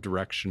lack of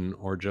direction,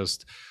 or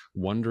just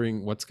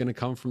wondering what's going to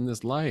come from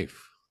this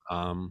life.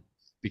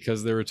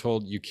 Because they were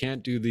told you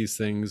can't do these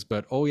things,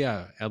 but oh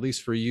yeah, at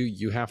least for you,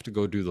 you have to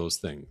go do those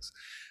things.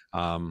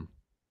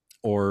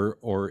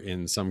 Or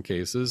in some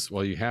cases,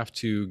 well, you have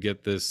to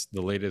get the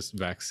latest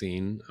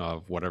vaccine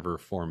of whatever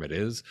form it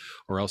is,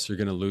 or else you're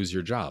going to lose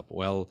your job.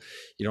 Well,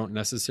 you don't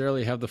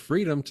necessarily have the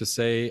freedom to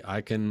say,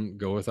 I can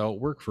go without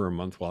work for a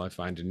month while I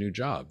find a new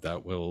job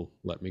that will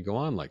let me go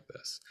on like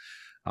this.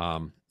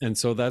 And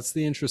so that's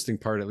the interesting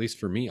part, at least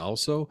for me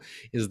also,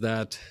 is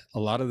that a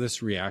lot of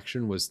this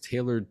reaction was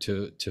tailored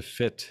to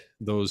fit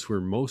those who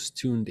are most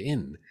tuned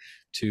in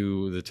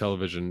to the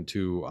television,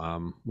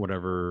 to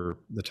whatever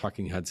the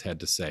talking heads had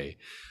to say.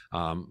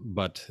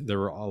 But there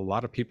were a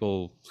lot of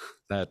people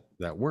that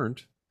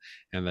weren't,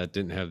 and that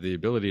didn't have the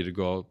ability to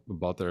go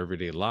about their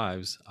everyday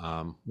lives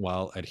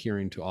while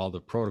adhering to all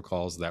the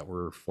protocols that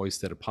were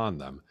foisted upon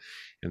them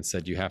and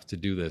said, you have to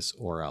do this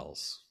or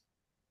else.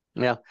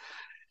 Yeah.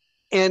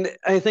 And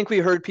I think we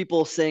heard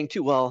people saying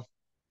too, well,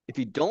 if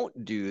you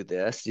don't do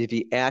this, if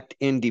you act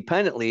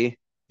independently,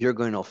 you're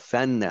going to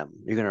offend them.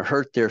 You're going to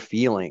hurt their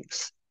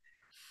feelings.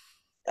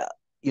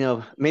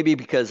 Maybe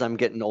because I'm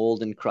getting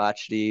old and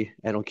crotchety,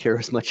 I don't care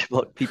as much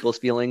about people's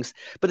feelings.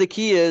 But the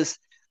key is,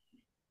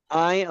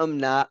 I am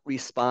not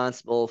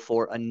responsible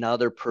for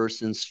another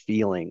person's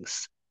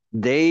feelings.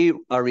 They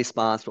are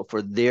responsible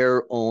for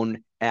their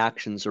own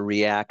actions or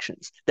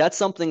reactions. That's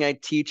something I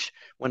teach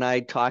when I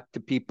talk to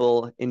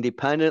people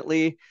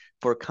independently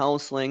for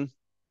counseling,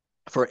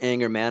 for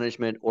anger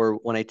management, or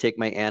when I take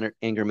my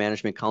anger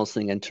management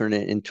counseling and turn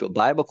it into a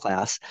Bible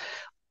class.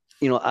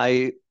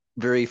 I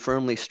very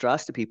firmly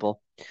stress to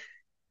people,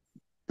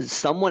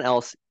 someone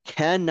else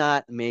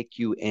cannot make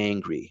you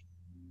angry.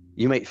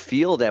 You might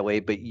feel that way,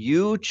 but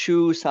you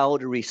choose how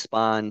to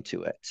respond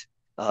to it.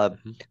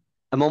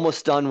 I'm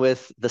almost done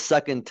with the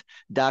second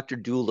Dr.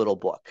 Dolittle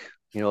book.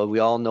 We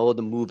all know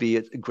the movie.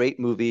 It's a great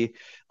movie,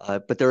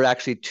 but there are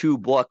actually two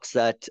books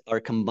that are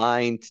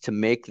combined to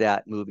make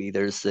that movie.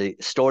 There's the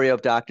story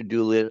of Dr.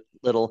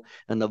 Dolittle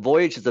and the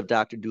voyages of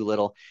Dr.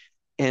 Dolittle.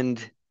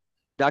 And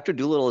Dr.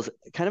 Dolittle is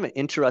kind of an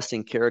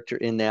interesting character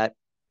in that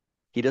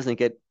he doesn't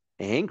get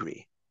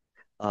angry.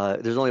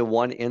 There's only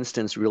one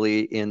instance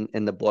really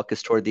in the book,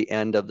 is toward the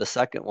end of the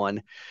second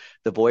one,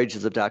 The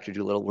Voyages of Dr.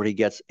 Dolittle, where he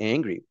gets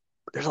angry.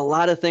 But there's a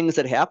lot of things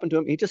that happen to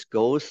him. He just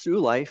goes through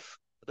life,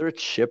 whether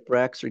it's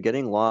shipwrecks or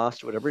getting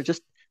lost or whatever, it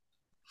just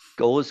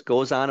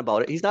goes on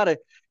about it. He's not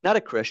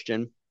a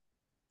Christian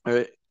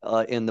or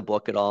in the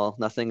book at all.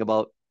 Nothing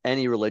about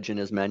any religion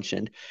is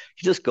mentioned.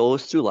 He just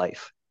goes through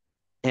life.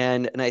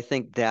 And I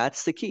think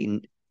that's the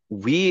key.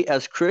 We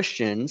as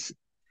Christians,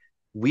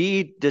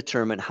 we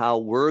determine how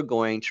we're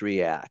going to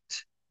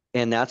react.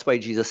 And that's why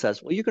Jesus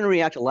says, well, you're going to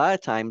react a lot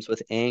of times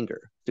with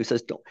anger. So he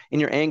says, in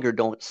your anger,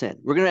 don't sin.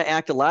 We're going to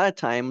act a lot of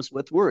times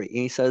with worry. And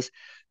he says,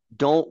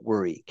 don't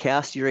worry,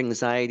 cast your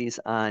anxieties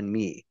on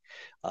me.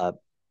 And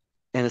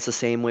it's the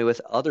same way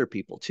with other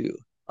people too.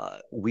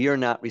 We are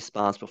not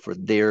responsible for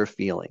their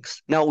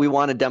feelings. Now, we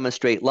want to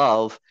demonstrate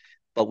love,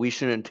 but we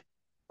shouldn't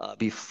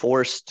be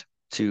forced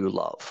to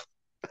love.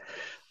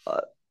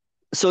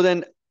 So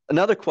then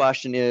another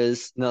question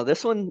is, now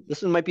this one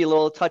might be a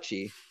little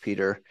touchy,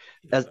 Peter,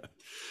 as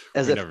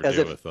never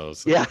deal with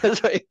those. Yeah,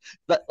 that's right.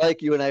 But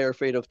like you and I are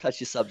afraid of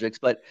touchy subjects.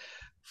 But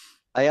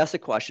I asked the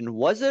question: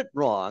 was it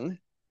wrong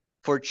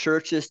for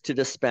churches to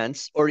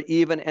dispense or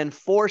even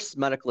enforce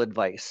medical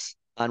advice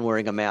on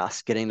wearing a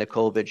mask, getting the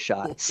COVID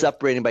shot,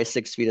 separating by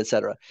 6 feet,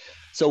 etc.?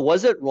 So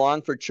was it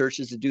wrong for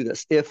churches to do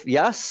this? If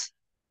yes,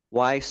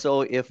 why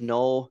so? If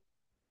no,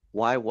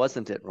 why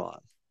wasn't it wrong?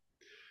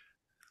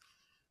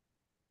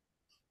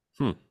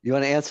 You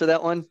want to answer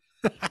that one?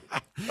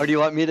 Or do you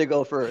want me to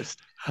go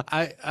first?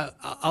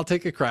 I'll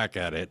take a crack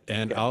at it,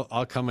 and okay.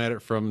 I'll come at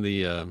it from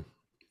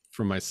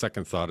my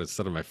second thought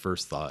instead of my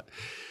first thought.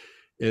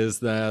 Is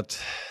that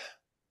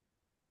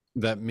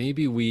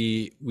maybe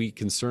we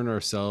concern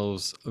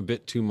ourselves a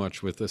bit too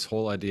much with this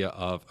whole idea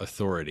of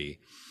authority,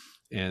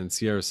 and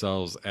see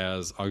ourselves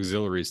as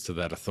auxiliaries to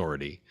that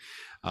authority,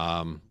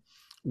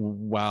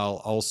 while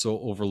also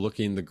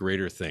overlooking the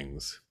greater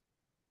things.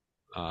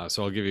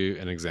 So I'll give you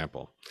an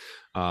example.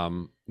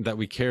 That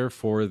we care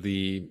for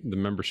the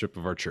membership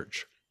of our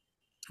church.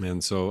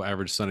 And so,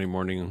 average Sunday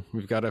morning,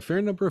 we've got a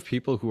fair number of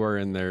people who are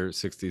in their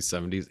 60s,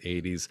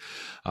 70s,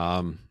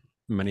 80s,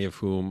 many of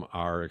whom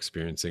are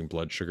experiencing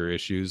blood sugar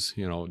issues,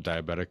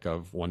 diabetic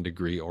of one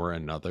degree or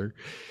another.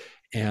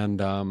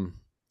 And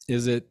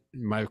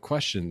my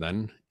question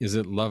then, is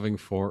it loving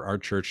for our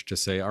church to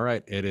say, all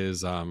right,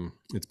 it's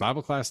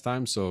Bible class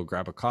time, so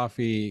grab a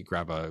coffee,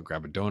 grab a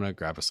donut,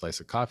 grab a slice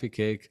of coffee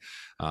cake,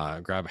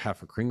 grab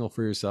half a Kringle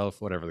for yourself,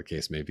 whatever the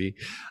case may be.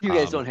 You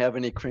guys don't have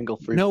any Kringle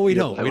for No, we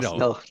your don't. We Bibles. don't.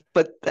 No,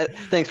 but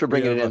thanks for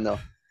bringing it in, though.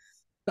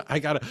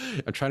 I'm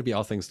trying to be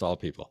all things to all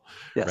people.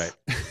 Yes.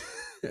 Right.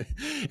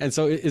 And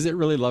so is it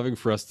really loving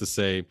for us to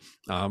say,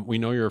 we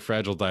know you're a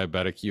fragile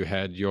diabetic, you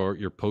had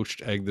your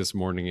poached egg this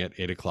morning at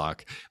 8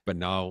 o'clock, but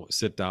now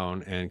sit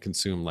down and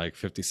consume like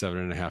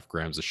 57.5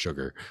 grams of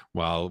sugar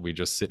while we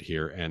just sit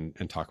here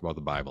and talk about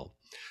the Bible.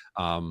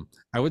 I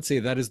would say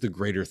that is the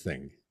greater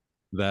thing,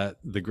 that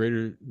the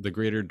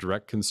greater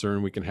direct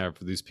concern we can have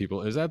for these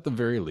people is, at the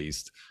very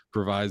least,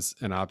 provides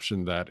an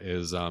option that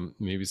is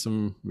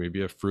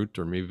maybe a fruit,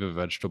 or maybe a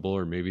vegetable,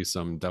 or maybe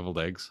some deviled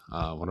eggs.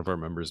 One of our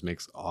members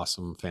makes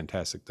awesome,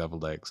 fantastic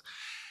deviled eggs.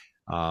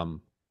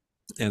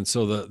 And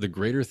so the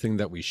greater thing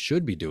that we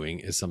should be doing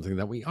is something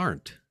that we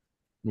aren't.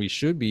 We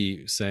should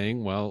be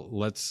saying, well,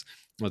 let's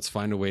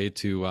find a way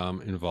to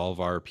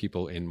involve our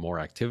people in more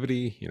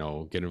activity,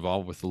 get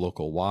involved with the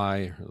local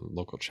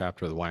local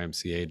chapter of the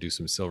YMCA, do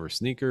some silver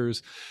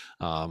sneakers,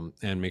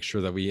 and make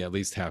sure that we at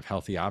least have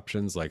healthy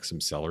options like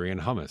some celery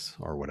and hummus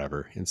or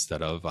whatever,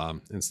 instead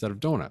of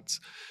donuts.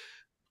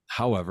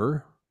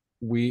 However,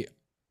 we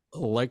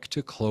like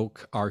to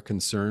cloak our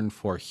concern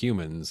for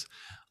humans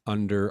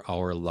under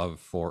our love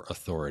for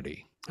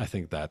authority. I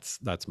think that's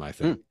my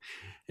thing.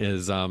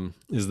 Is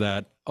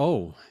that,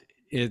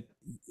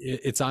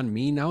 it's on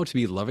me now to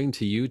be loving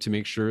to you, to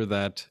make sure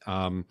that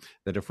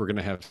that if we're going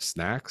to have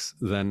snacks,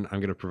 then I'm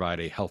going to provide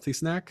a healthy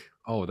snack.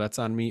 Oh, that's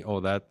on me. Oh,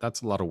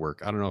 that's a lot of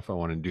work. I don't know if I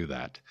want to do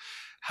that.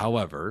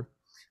 However,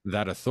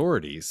 that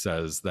authority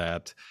says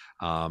that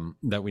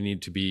that we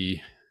need to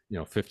be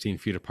 15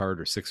 feet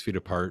apart or 6 feet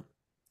apart,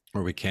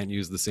 or we can't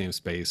use the same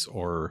space,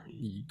 or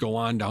go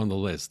on down the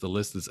list. The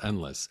list is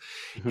endless.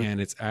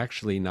 And it's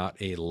actually not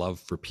a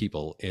love for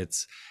people.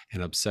 It's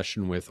an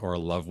obsession with, or a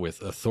love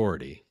with,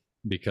 authority,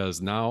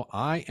 because now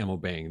I am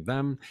obeying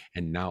them,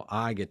 and now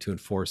I get to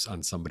enforce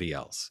on somebody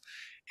else.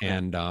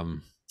 And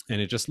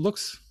it just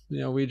looks,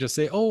 we just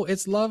say, oh,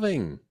 it's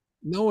loving.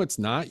 No, it's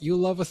not. You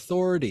love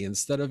authority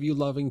instead of you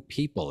loving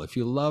people. If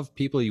you love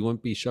people, you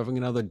wouldn't be shoving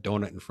another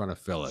donut in front of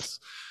Phyllis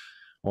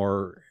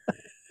or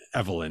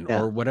Evelyn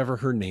or whatever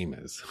her name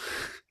is.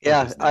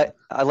 Yeah,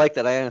 I like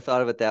that. I hadn't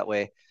thought of it that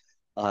way.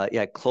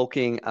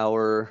 Cloaking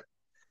our,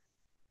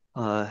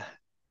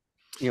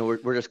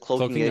 we're just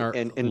cloaking our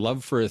and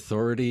love for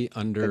authority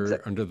under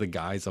the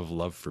guise of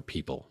love for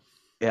people.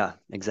 Yeah,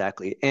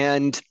 exactly.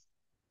 And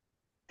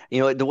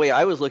the way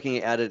I was looking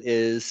at it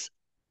is,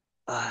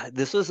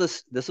 this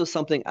was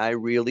something I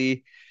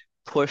really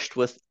pushed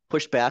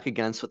back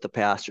against with the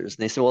pastors.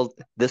 And they said, well,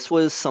 this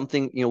was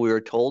something we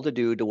were told to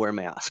do, to wear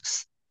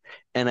masks.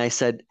 And I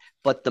said,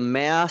 but the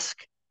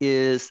mask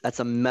that's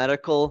a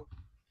medical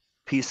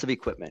piece of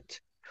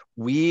equipment.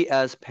 We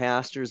as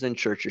pastors and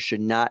churches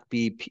should not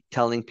be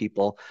telling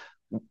people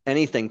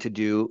anything to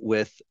do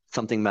with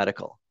something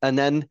medical. And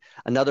then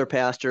another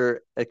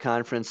pastor at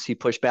conference, he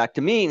pushed back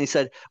to me and he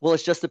said, well,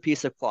 it's just a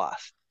piece of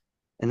cloth.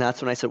 And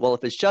that's when I said, well,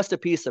 if it's just a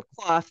piece of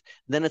cloth,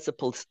 then it's a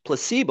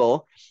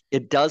placebo.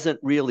 It doesn't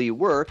really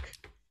work.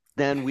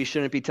 Then we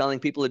shouldn't be telling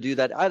people to do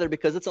that either,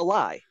 because it's a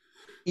lie.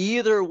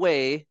 Either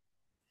way,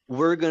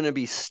 we're going to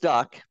be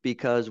stuck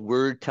because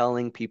we're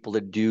telling people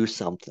to do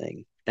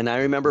something. And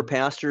I remember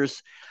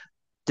pastors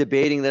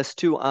debating this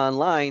too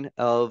online,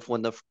 of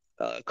when the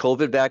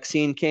COVID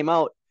vaccine came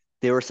out,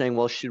 they were saying,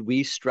 well, should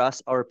we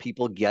stress our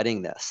people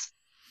getting this?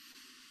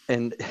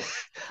 And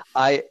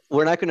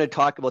we're not going to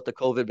talk about the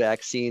COVID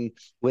vaccine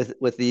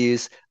with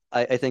these.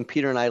 I think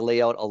Peter and I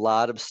lay out a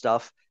lot of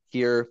stuff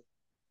here.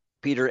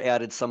 Peter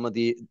added some of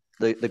the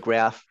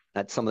graph,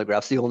 not some of the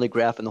graphs, the only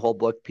graph in the whole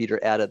book. Peter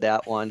added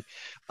that one.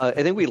 I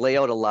think we lay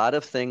out a lot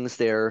of things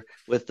there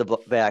with the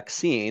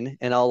vaccine,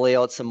 and I'll lay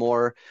out some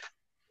more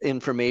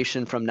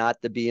information from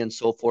Not the Bee and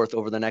so forth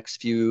over the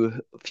next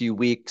few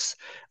weeks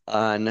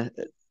on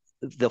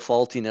the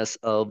faultiness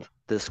of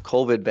this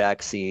COVID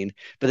vaccine.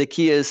 But the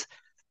key is,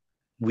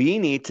 we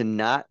need to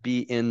not be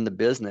in the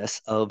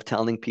business of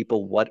telling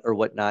people what or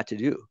what not to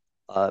do.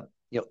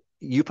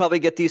 You probably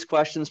get these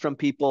questions from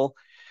people.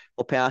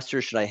 Well,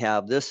 Pastor, should I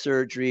have this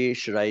surgery?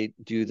 Should I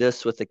do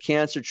this with the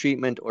cancer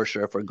treatment, or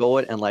should I forgo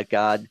it and let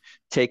God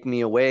take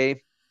me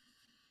away?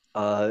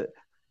 Or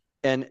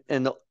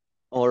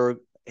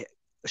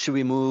should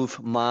we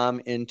move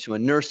mom into a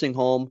nursing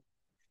home?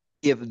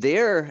 If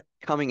they're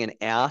coming and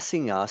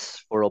asking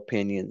us for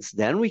opinions,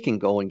 then we can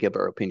go and give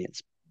our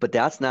opinions. But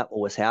that's not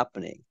what was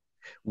happening.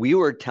 We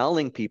were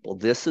telling people,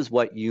 this is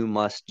what you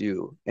must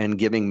do, and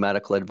giving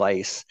medical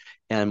advice,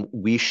 and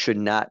we should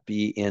not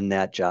be in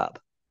that job.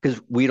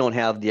 because we don't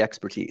have the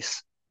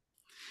expertise.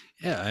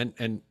 Yeah,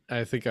 and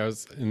I think I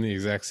was in the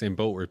exact same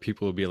boat where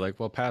people would be like,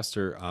 "Well,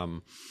 Pastor,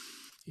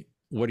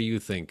 what do you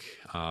think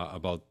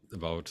about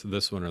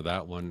this one or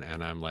that one?"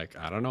 And I'm like,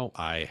 "I don't know.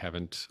 I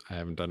haven't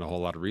done a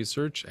whole lot of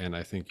research, and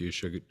I think you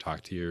should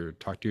talk to your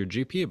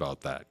GP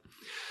about that."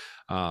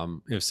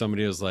 If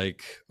somebody is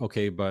like,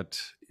 "Okay,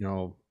 but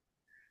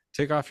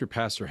take off your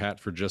pastor hat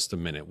for just a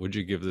minute. Would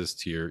you give this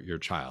to your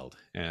child?"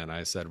 And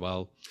I said,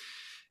 "Well,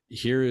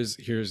 here's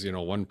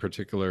one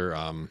particular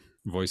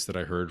voice that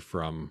I heard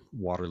from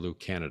Waterloo,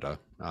 Canada,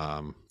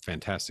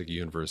 fantastic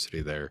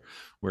university there,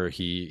 where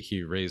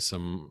he raised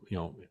some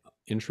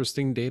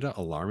interesting data,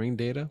 alarming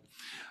data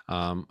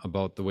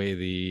about the way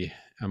the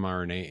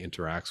mRNA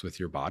interacts with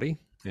your body."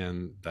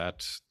 And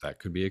that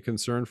could be a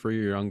concern for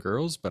your young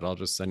girls, but I'll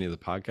just send you the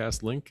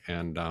podcast link,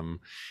 and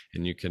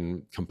you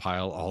can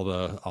compile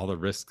all the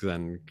risks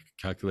and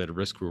calculate a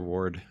risk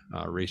reward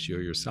ratio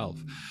yourself.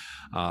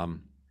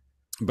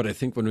 But I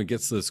think when we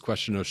get to this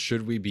question of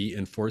should we be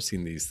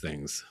enforcing these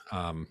things,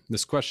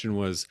 this question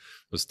was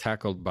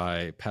tackled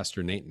by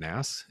Pastor Nate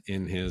Nass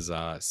in his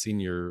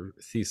senior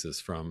thesis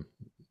from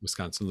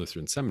Wisconsin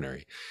Lutheran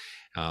Seminary,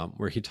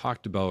 where he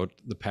talked about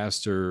the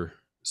pastor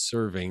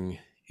serving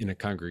in a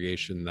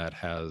congregation that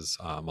has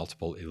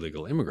multiple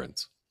illegal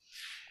immigrants.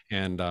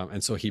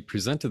 And so he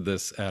presented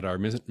this at our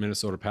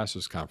Minnesota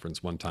Pastors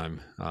Conference one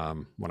time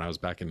when I was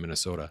back in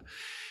Minnesota.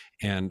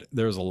 And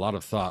there was a lot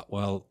of thought,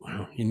 well,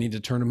 you need to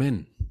turn them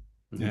in.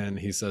 Mm-hmm. And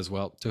he says,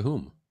 well, to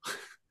whom?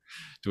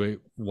 Do I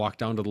walk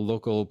down to the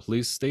local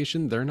police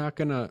station? They're not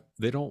gonna,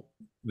 they don't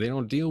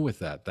deal with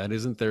that. That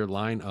isn't their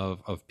line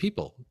of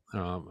people,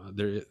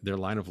 their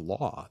line of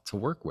law to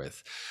work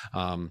with.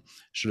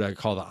 Should I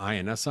call the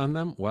INS on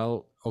them?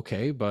 Well,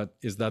 okay, but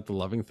is that the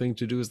loving thing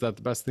to do? Is that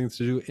the best thing to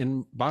do?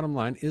 And bottom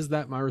line, is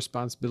that my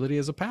responsibility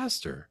as a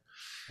pastor?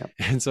 Yep.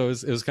 And so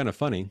it was kind of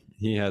funny.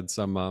 He had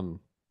some,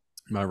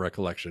 my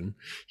recollection,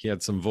 he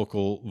had some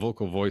vocal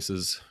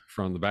voices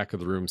from the back of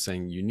the room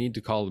saying, you need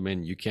to call them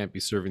in. You can't be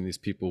serving these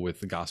people with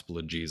the gospel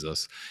of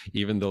Jesus,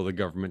 even though the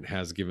government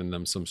has given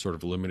them some sort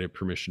of limited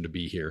permission to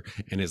be here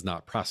and is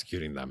not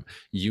prosecuting them.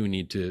 You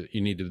need to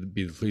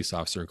be the police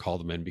officer and call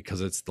them in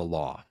because it's the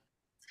law.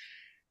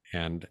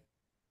 And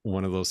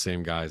one of those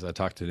same guys, I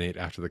talked to Nate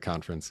after the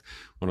conference,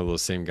 one of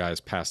those same guys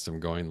passed him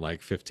going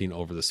like 15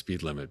 over the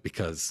speed limit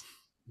because,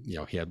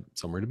 he had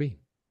somewhere to be.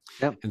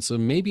 Yep. And so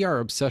maybe our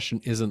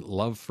obsession isn't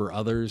love for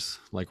others,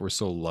 like we're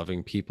so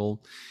loving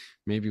people.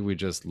 Maybe we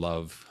just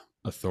love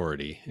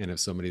authority. And if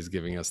somebody's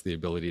giving us the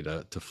ability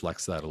to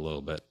flex that a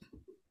little bit.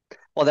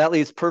 Well, that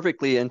leads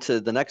perfectly into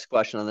the next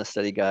question on the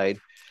study guide.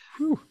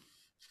 Whew.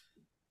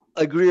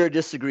 Agree or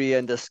disagree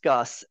and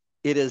discuss.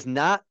 It is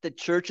not the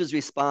church's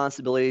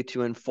responsibility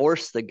to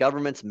enforce the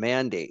government's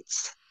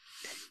mandates.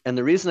 And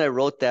the reason I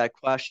wrote that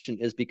question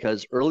is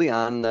because early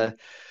on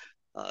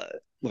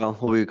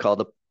what we would call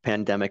the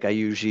pandemic, I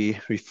usually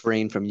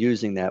refrain from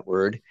using that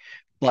word,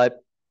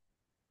 but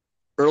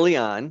early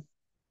on,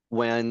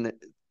 when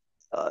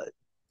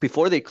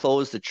before they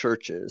closed the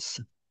churches,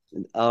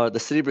 the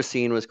city of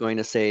Racine was going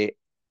to say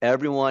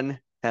everyone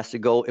has to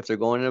go, if they're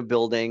going in a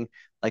building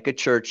like a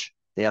church,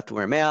 they have to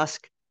wear a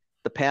mask.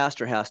 The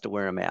pastor has to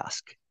wear a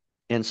mask.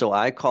 And so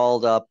I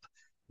called up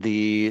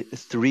the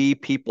 3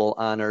 people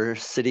on our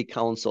city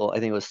council. I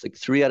think it was like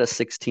 3 out of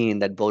 16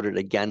 that voted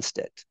against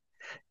it.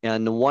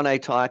 And the one I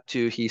talked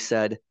to, he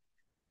said,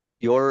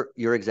 you're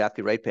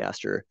exactly right,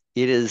 Pastor.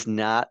 It is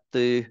not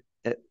the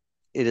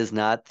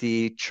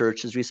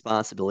church's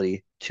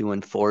responsibility to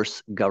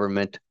enforce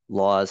government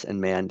laws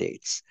and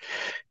mandates.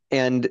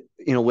 And,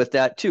 with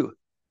that too,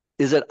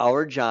 is it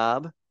our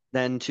job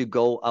then to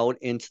go out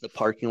into the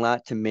parking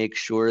lot to make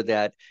sure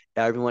that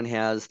everyone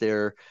has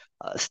their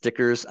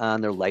stickers on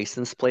their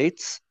license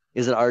plates?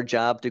 Is it our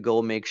job to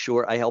go make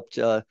sure? I helped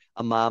a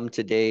mom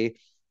today.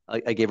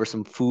 I gave her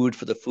some food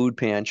from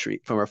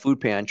our food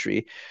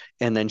pantry,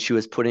 and then she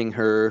was putting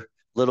her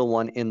little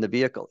one in the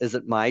vehicle. Is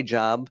it my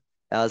job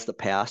as the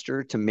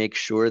pastor to make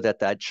sure that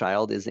that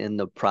child is in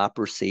the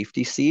proper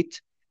safety seat,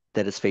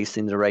 that is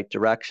facing the right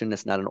direction,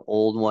 it's not an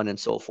old one, and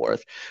so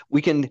forth?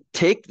 We can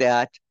take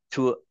that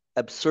to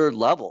absurd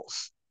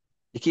levels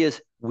because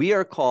we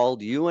are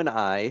called, you and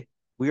I,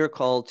 we are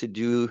called to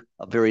do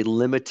a very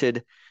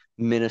limited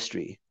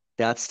ministry.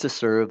 That's to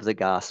serve the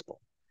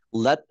gospel.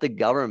 Let the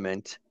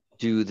government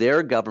do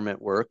their government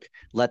work.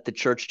 Let the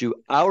church do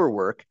our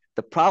work.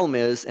 The problem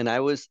is, and I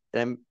was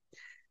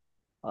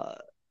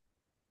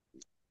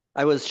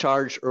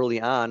charged early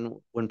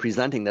on when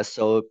presenting this,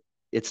 so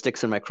it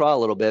sticks in my craw a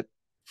little bit,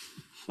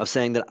 of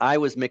saying that I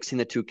was mixing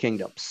the 2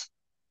 kingdoms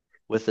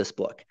with this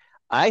book.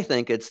 I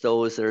think it's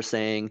those that are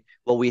saying,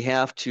 well, we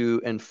have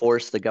to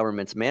enforce the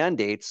government's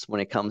mandates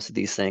when it comes to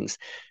these things.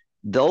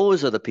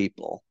 Those are the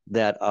people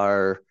that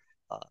are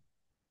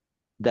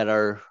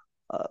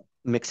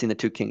mixing the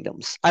 2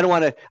 kingdoms. I don't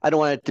want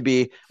it to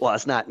be, well,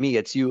 it's not me,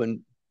 it's you, and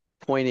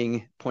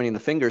pointing the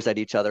fingers at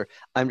each other.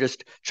 I'm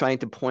just trying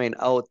to point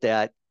out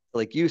that,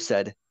 like you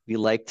said, we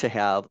like to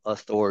have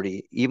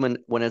authority, even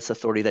when it's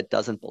authority that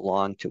doesn't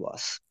belong to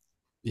us.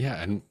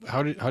 Yeah, and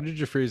how did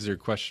you phrase your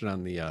question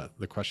on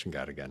the question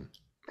guide again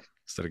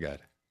instead of guide?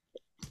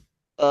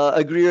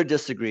 Agree or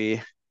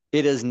disagree?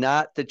 It is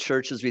not the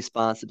church's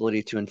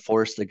responsibility to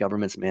enforce the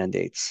government's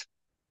mandates.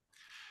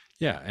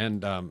 Yeah,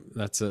 and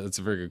that's a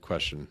very good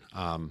question.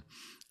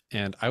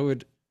 And I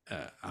would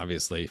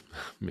obviously,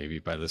 maybe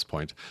by this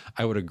point,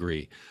 I would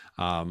agree.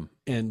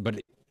 And but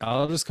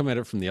I'll just come at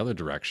it from the other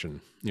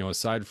direction. You know,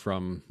 aside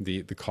from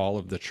the call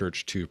of the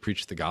church to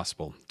preach the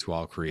gospel to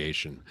all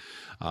creation,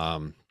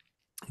 um,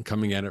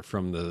 coming at it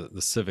from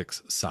the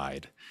civics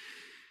side,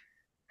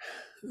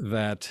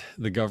 that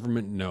the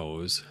government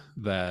knows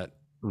that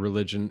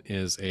religion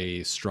is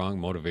a strong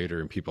motivator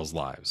in people's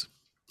lives.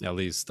 At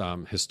least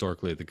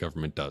historically, the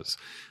government does.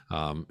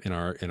 In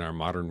our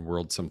modern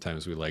world,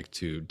 sometimes we like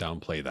to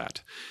downplay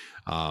that.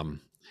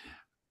 Um,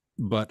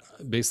 but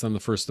based on the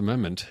First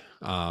Amendment,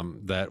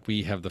 that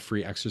we have the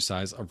free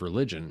exercise of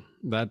religion,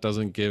 that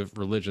doesn't give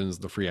religions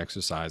the free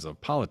exercise of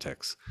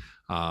politics.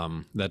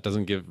 That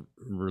doesn't give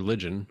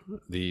religion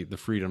the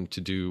freedom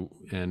to do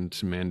and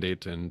to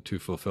mandate and to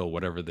fulfill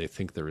whatever they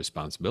think their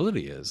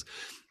responsibility is,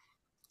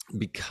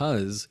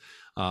 because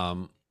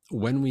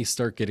when we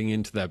start getting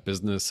into that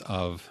business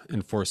of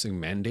enforcing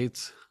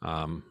mandates,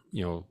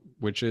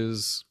 which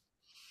is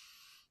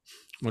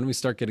when we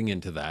start getting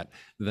into that,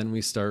 then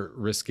we start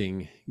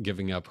risking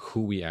giving up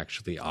who we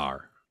actually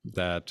are.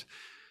 That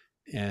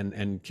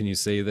and can you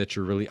say that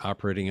you're really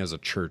operating as a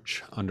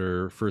church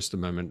under First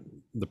Amendment,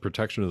 the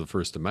protection of the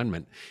First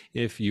Amendment,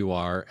 if you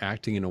are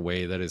acting in a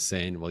way that is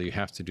saying, well, you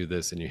have to do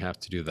this and you have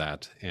to do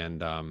that,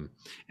 and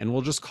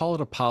we'll just call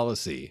it a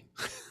policy.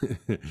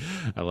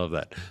 I love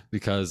that,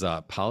 because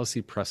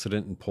policy,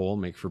 precedent, and poll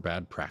make for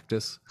bad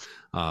practice.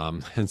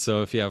 And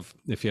so if you have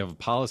a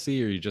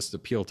policy, or you just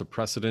appeal to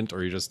precedent,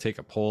 or you just take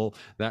a poll,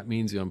 that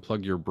means you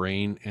unplug your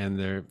brain,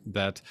 and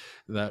that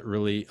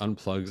really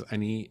unplugs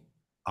any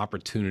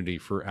opportunity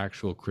for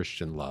actual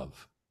Christian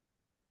love.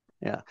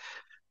 Yeah.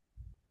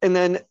 And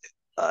then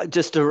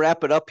just to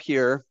wrap it up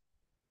here,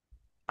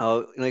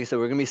 like I said,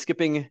 we're going to be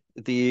skipping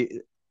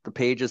the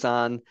pages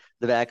on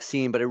the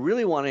vaccine, but I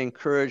really want to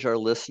encourage our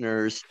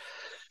listeners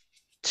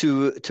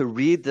to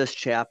read this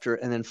chapter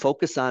and then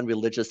focus on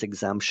religious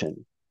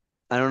exemption.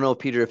 I don't know,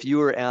 Peter, if you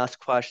were asked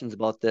questions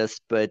about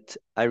this, but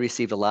I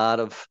received a lot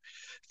of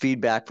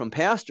feedback from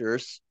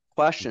pastors,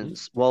 Mm-hmm.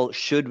 questions. Well,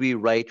 should we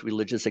write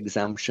religious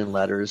exemption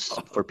letters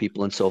for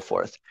people and so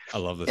forth? I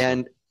love this one.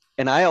 And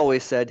and I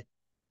always said,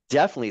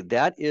 definitely,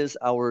 that is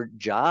our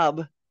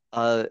job.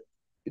 Uh,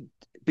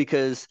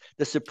 because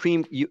the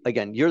Supreme,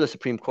 again, you're the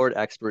Supreme Court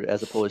expert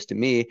as opposed to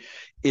me,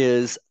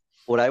 is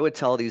what I would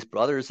tell these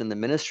brothers in the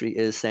ministry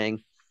is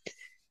saying,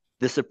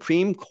 the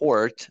Supreme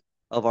Court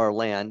of our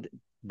land,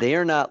 they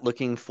are not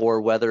looking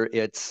for whether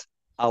it's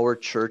our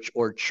church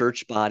or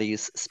church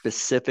bodies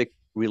specific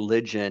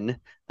religion,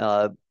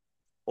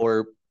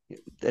 or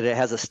that it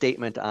has a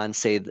statement on,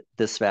 say,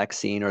 this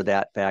vaccine or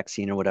that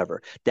vaccine or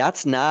whatever.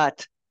 That's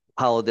not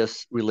how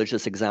this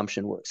religious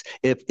exemption works.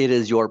 If it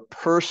is your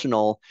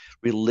personal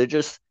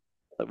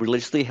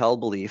religiously held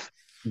belief,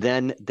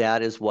 then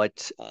that is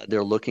what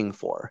they're looking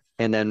for.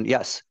 And then,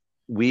 yes,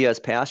 we as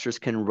pastors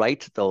can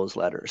write those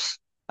letters.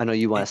 I know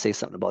you want to say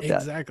something about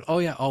that. Exactly. Oh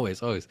yeah,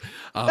 always.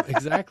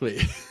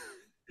 Exactly.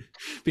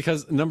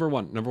 Because number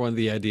one,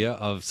 the idea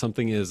of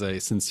something is a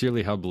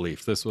sincerely held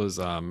belief. This was,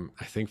 I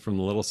think, from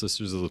the Little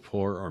Sisters of the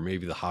Poor, or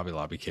maybe the Hobby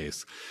Lobby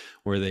case,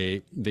 where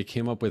they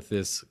came up with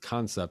this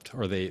concept,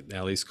 or they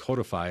at least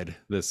codified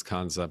this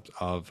concept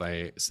of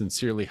a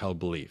sincerely held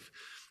belief.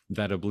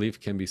 That a belief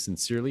can be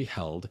sincerely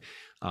held,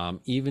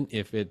 even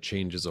if it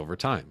changes over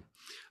time.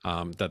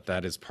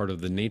 That is part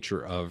of the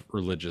nature of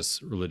religious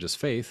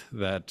faith,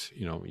 that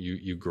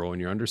you grow in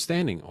your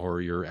understanding,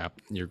 or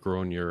you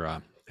grow in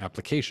your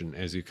application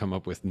as you come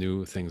up with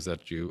new things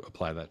that you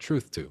apply that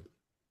truth to.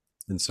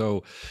 And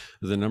so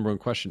the number one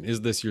question is,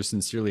 this your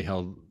sincerely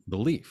held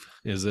belief?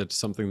 Is it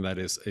something that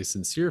is a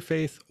sincere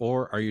faith,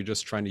 or are you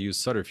just trying to use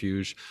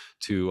subterfuge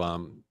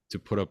to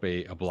put up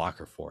a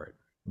blocker for it?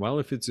 Well,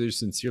 if it's your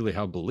sincerely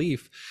held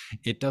belief,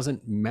 it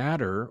doesn't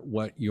matter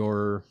what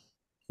your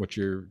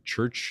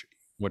church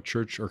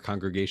or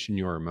congregation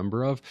you're a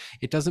member of.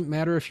 It doesn't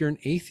matter if you're an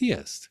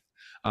atheist.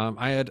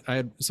 I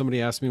had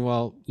somebody ask me,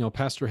 well,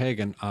 Pastor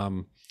Hagen,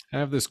 I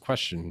have this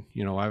question.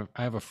 I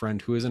have a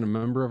friend who isn't a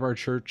member of our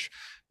church,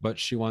 but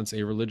she wants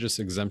a religious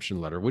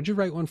exemption letter. Would you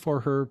write one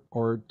for her,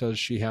 or does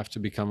she have to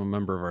become a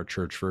member of our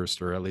church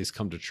first, or at least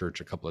come to church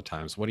a couple of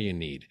times? What do you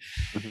need?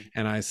 Mhm.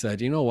 And I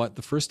said, you know what?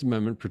 The First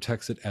Amendment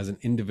protects it as an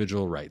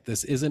individual right.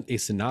 This isn't a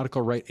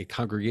synodical right, a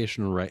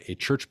congregational right, a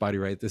church body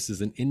right. This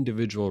is an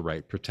individual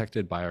right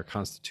protected by our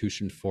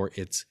Constitution for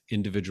its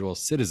individual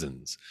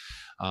citizens.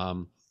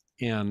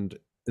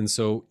 And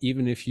so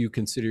even if you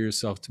consider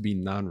yourself to be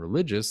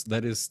non-religious,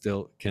 that is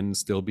can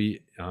still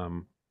be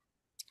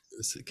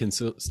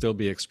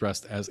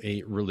expressed as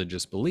a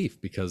religious belief,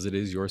 because it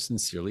is your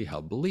sincerely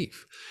held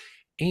belief.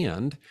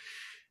 And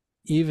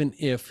even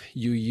if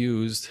you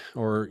used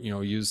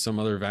some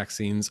other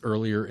vaccines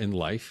earlier in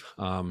life,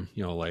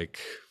 like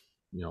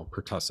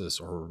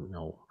pertussis or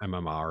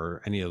MMR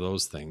or any of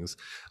those things,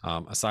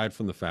 aside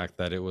from the fact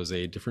that it was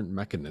a different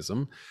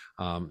mechanism.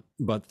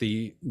 But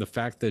the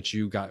fact that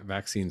you got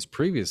vaccines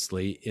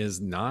previously is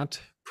not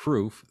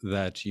proof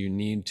that you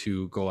need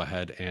to go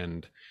ahead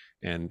and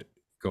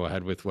go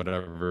ahead with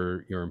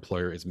whatever your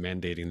employer is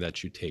mandating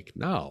that you take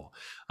now,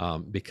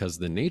 because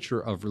the nature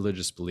of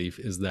religious belief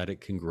is that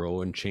it can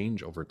grow and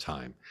change over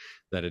time,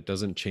 that it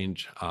doesn't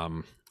change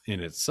in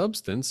its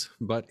substance,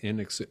 but in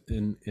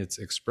its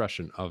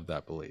expression of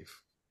that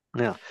belief.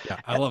 Yeah. Yeah,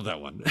 I love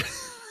that one.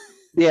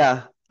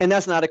 Yeah. And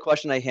that's not a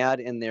question I had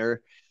in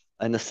there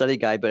in the study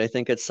guide, but I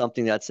think it's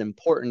something that's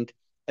important.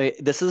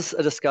 This is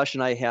a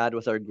discussion I had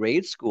with our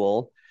grade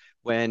school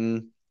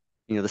when,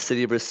 the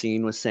city of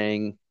Racine was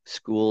saying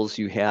schools,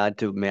 you had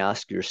to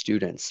mask your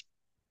students.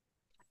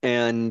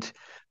 And,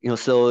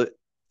 so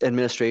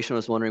administration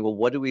was wondering, well,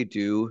 what do we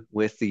do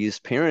with these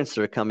parents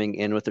that are coming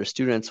in with their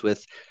students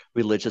with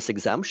religious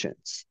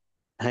exemptions?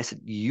 And I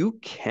said, you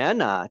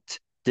cannot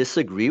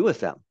disagree with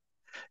them.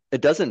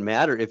 It doesn't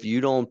matter if you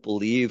don't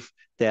believe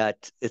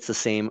that it's the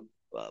same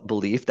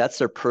belief. That's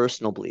their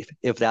personal belief.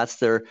 If that's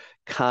their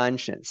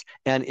conscience,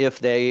 and if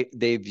they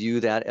view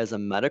that as a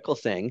medical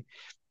thing,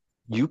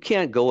 you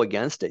can't go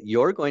against it.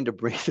 You're going to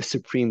bring the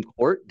Supreme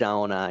Court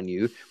down on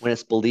you when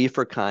it's belief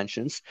or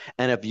conscience.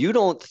 And if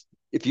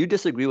you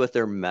disagree with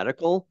their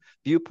medical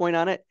viewpoint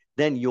on it,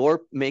 then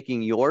you're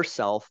making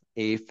yourself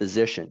a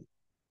physician.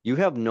 You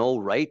have no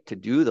right to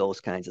do those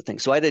kinds of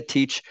things. So I had to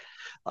teach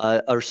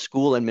our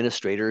school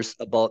administrators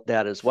about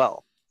that as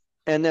well.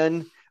 And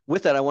then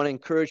with that, I want to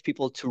encourage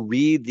people to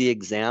read the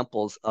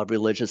examples of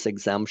religious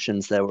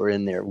exemptions that were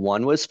in there.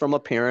 One was from a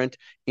parent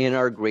in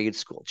our grade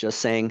school, just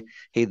saying,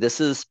 hey, this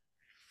is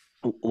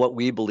what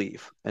we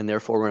believe, and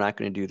therefore we're not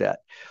going to do that.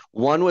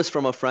 One was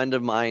from a friend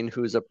of mine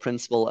who's a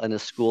principal in a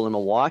school in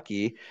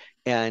Milwaukee,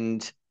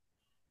 and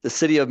the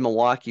city of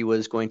Milwaukee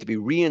was going to be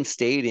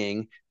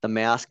reinstating the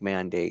mask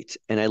mandate.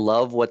 And I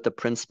love what the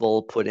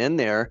principal put in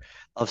there.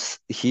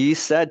 He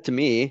said to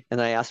me, and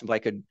I asked him if I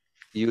could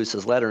use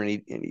his letter, and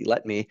he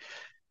let me.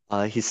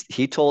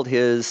 He told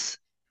his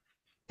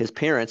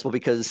parents, well,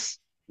 because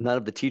none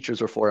of the teachers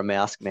were for a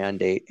mask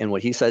mandate, and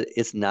what he said,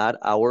 it's not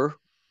our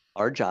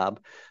job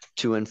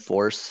to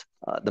enforce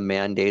the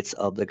mandates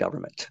of the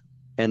government.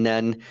 And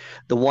then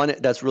the one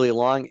that's really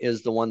long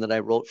is the one that I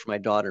wrote for my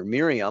daughter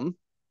Miriam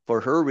for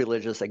her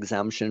religious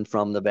exemption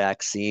from the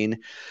vaccine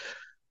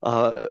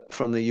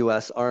from the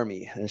U.S.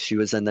 Army. And she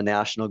was in the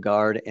National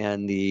Guard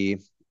and the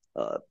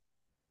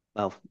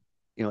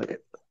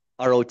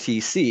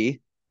ROTC,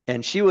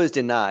 and she was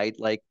denied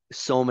like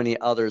so many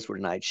others were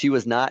denied. She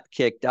was not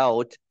kicked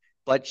out,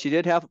 but she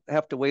did have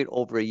to wait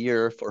over a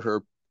year for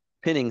her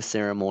pinning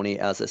ceremony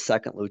as a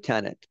second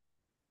lieutenant.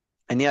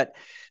 And yet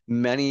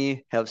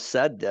many have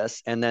said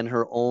this, and then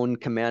her own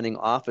commanding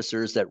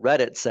officers that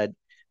read it said,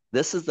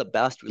 this is the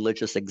best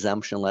religious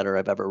exemption letter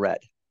I've ever read.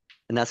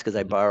 And that's because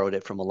I borrowed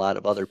it from a lot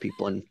of other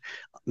people and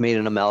made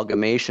an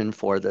amalgamation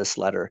for this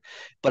letter.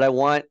 But I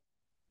want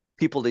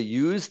people to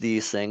use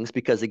these things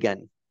because,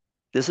 again,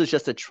 this is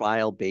just a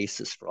trial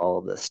basis for all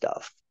of this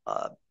stuff.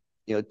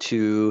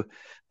 To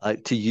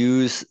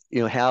use,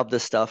 have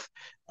this stuff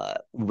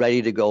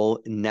ready to go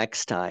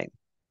next time.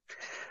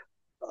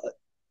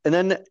 And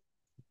then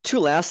two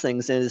last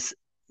things is,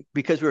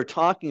 because we were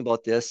talking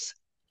about this,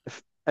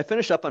 I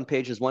finished up on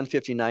pages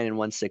 159 and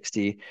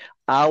 160.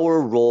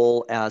 Our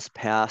role as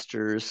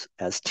pastors,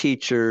 as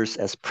teachers,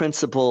 as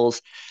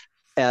principals,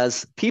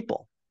 as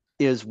people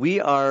is we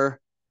are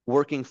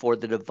working for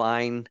the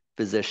divine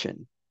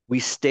physician. We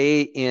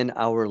stay in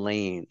our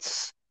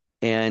lanes.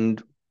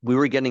 And we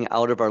were getting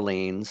out of our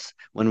lanes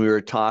when we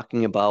were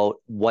talking about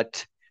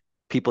what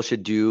people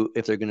should do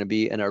if they're going to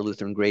be in our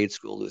Lutheran grade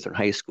school, Lutheran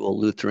high school,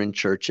 Lutheran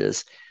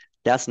churches.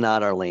 That's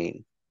not our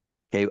lane.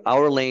 Okay,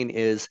 our lane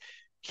is,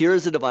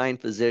 here's a divine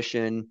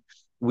physician.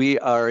 We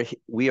are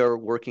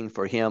working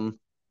for him.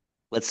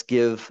 Let's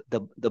give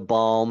the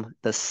balm,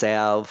 the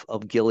salve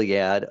of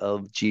Gilead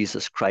of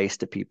Jesus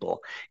Christ to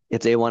people.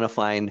 If they want to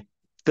find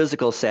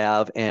physical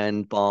salve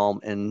and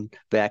balm and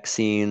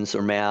vaccines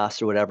or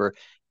mass or whatever,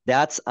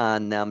 that's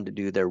on them to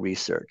do their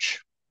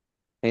research.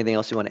 Anything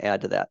else you want to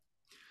add to that?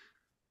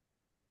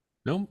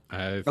 No,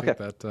 I think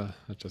that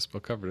just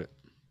about covered it.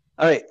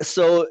 All right.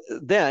 So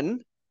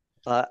then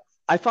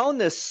I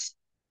found this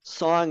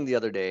song the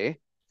other day.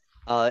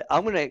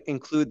 I'm going to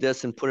include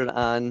this and put it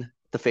on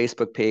the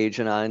Facebook page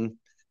and on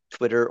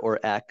Twitter or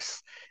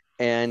X.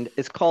 And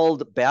it's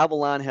called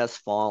Babylon Has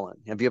Fallen.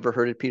 Have you ever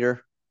heard it,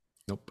 Peter?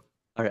 Nope.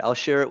 All right, I'll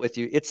share it with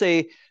you. It's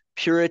a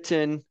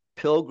Puritan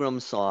pilgrim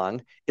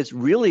song. It's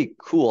really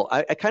cool.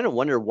 I kind of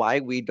wonder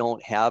why we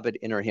don't have it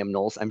in our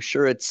hymnals. I'm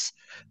sure it's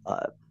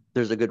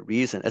there's a good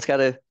reason. It's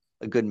got a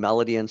good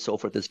melody and so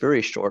forth. It's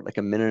very short, like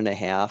a minute and a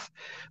half,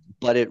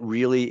 but it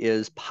really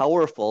is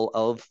powerful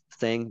of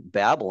saying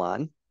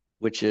Babylon,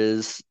 which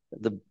is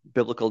the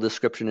biblical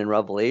description in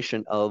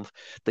Revelation of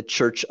the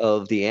church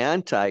of the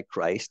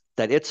Antichrist,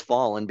 that it's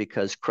fallen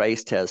because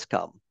Christ has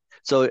come.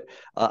 So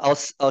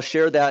I'll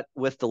share that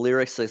with the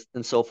lyrics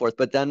and so forth,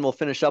 but then we'll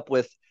finish up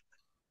with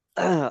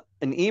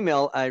an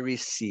email I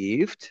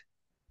received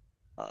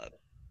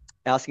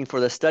asking for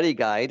the study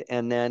guide.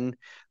 And then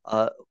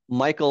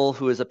Michael,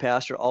 who is a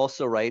pastor,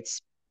 also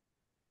writes,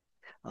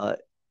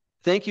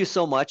 thank you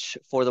so much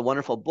for the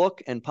wonderful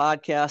book and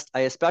podcast.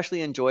 I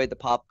especially enjoyed the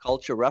pop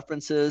culture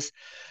references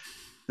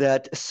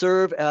that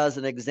serve as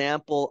an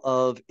example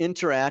of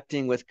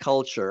interacting with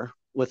culture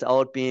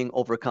without being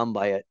overcome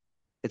by it.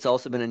 It's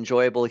also been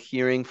enjoyable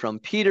hearing from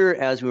Peter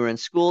as we were in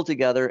school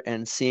together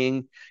and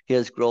seeing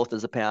his growth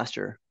as a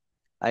pastor.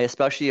 I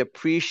especially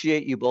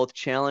appreciate you both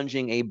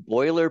challenging a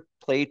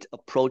boilerplate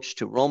approach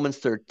to Romans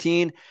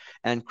 13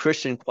 and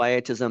Christian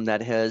quietism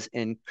that has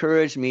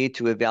encouraged me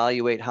to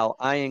evaluate how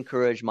I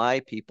encourage my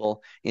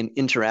people in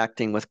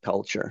interacting with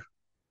culture.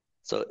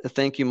 So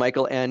thank you,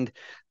 Michael. And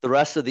the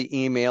rest of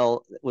the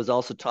email was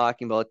also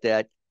talking about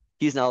that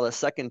he's now the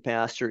second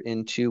pastor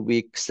in 2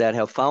 weeks that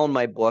have found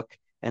my book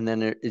and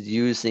then is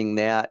using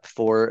that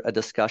for a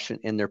discussion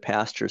in their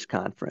pastors'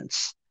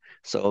 conference.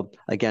 So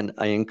again,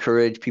 I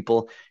encourage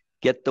people,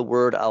 get the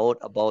word out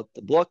about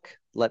the book,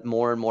 let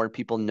more and more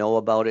people know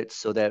about it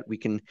so that we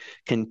can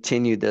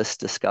continue this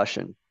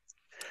discussion.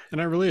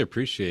 And I really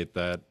appreciate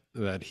that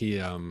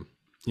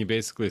he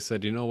basically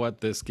said, you know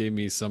what, this gave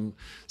me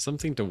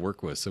something to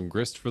work with, some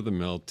grist for the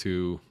mill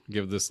to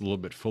give this a little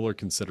bit fuller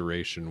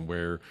consideration,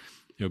 where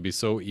it would be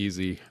so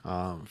easy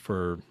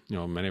for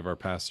many of our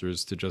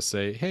pastors to just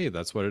say, hey,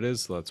 that's what it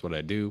is, that's what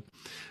I do,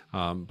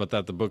 but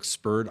that the book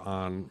spurred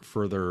on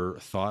further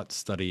thought,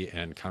 study,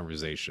 and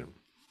conversation.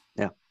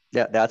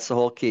 Yeah, that's the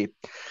whole key.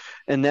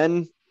 And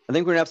then I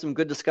think we're gonna have some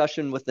good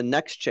discussion with the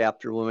next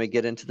chapter when we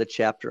get into the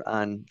chapter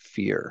on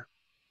fear.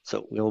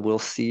 So we'll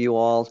see you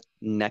all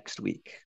next week.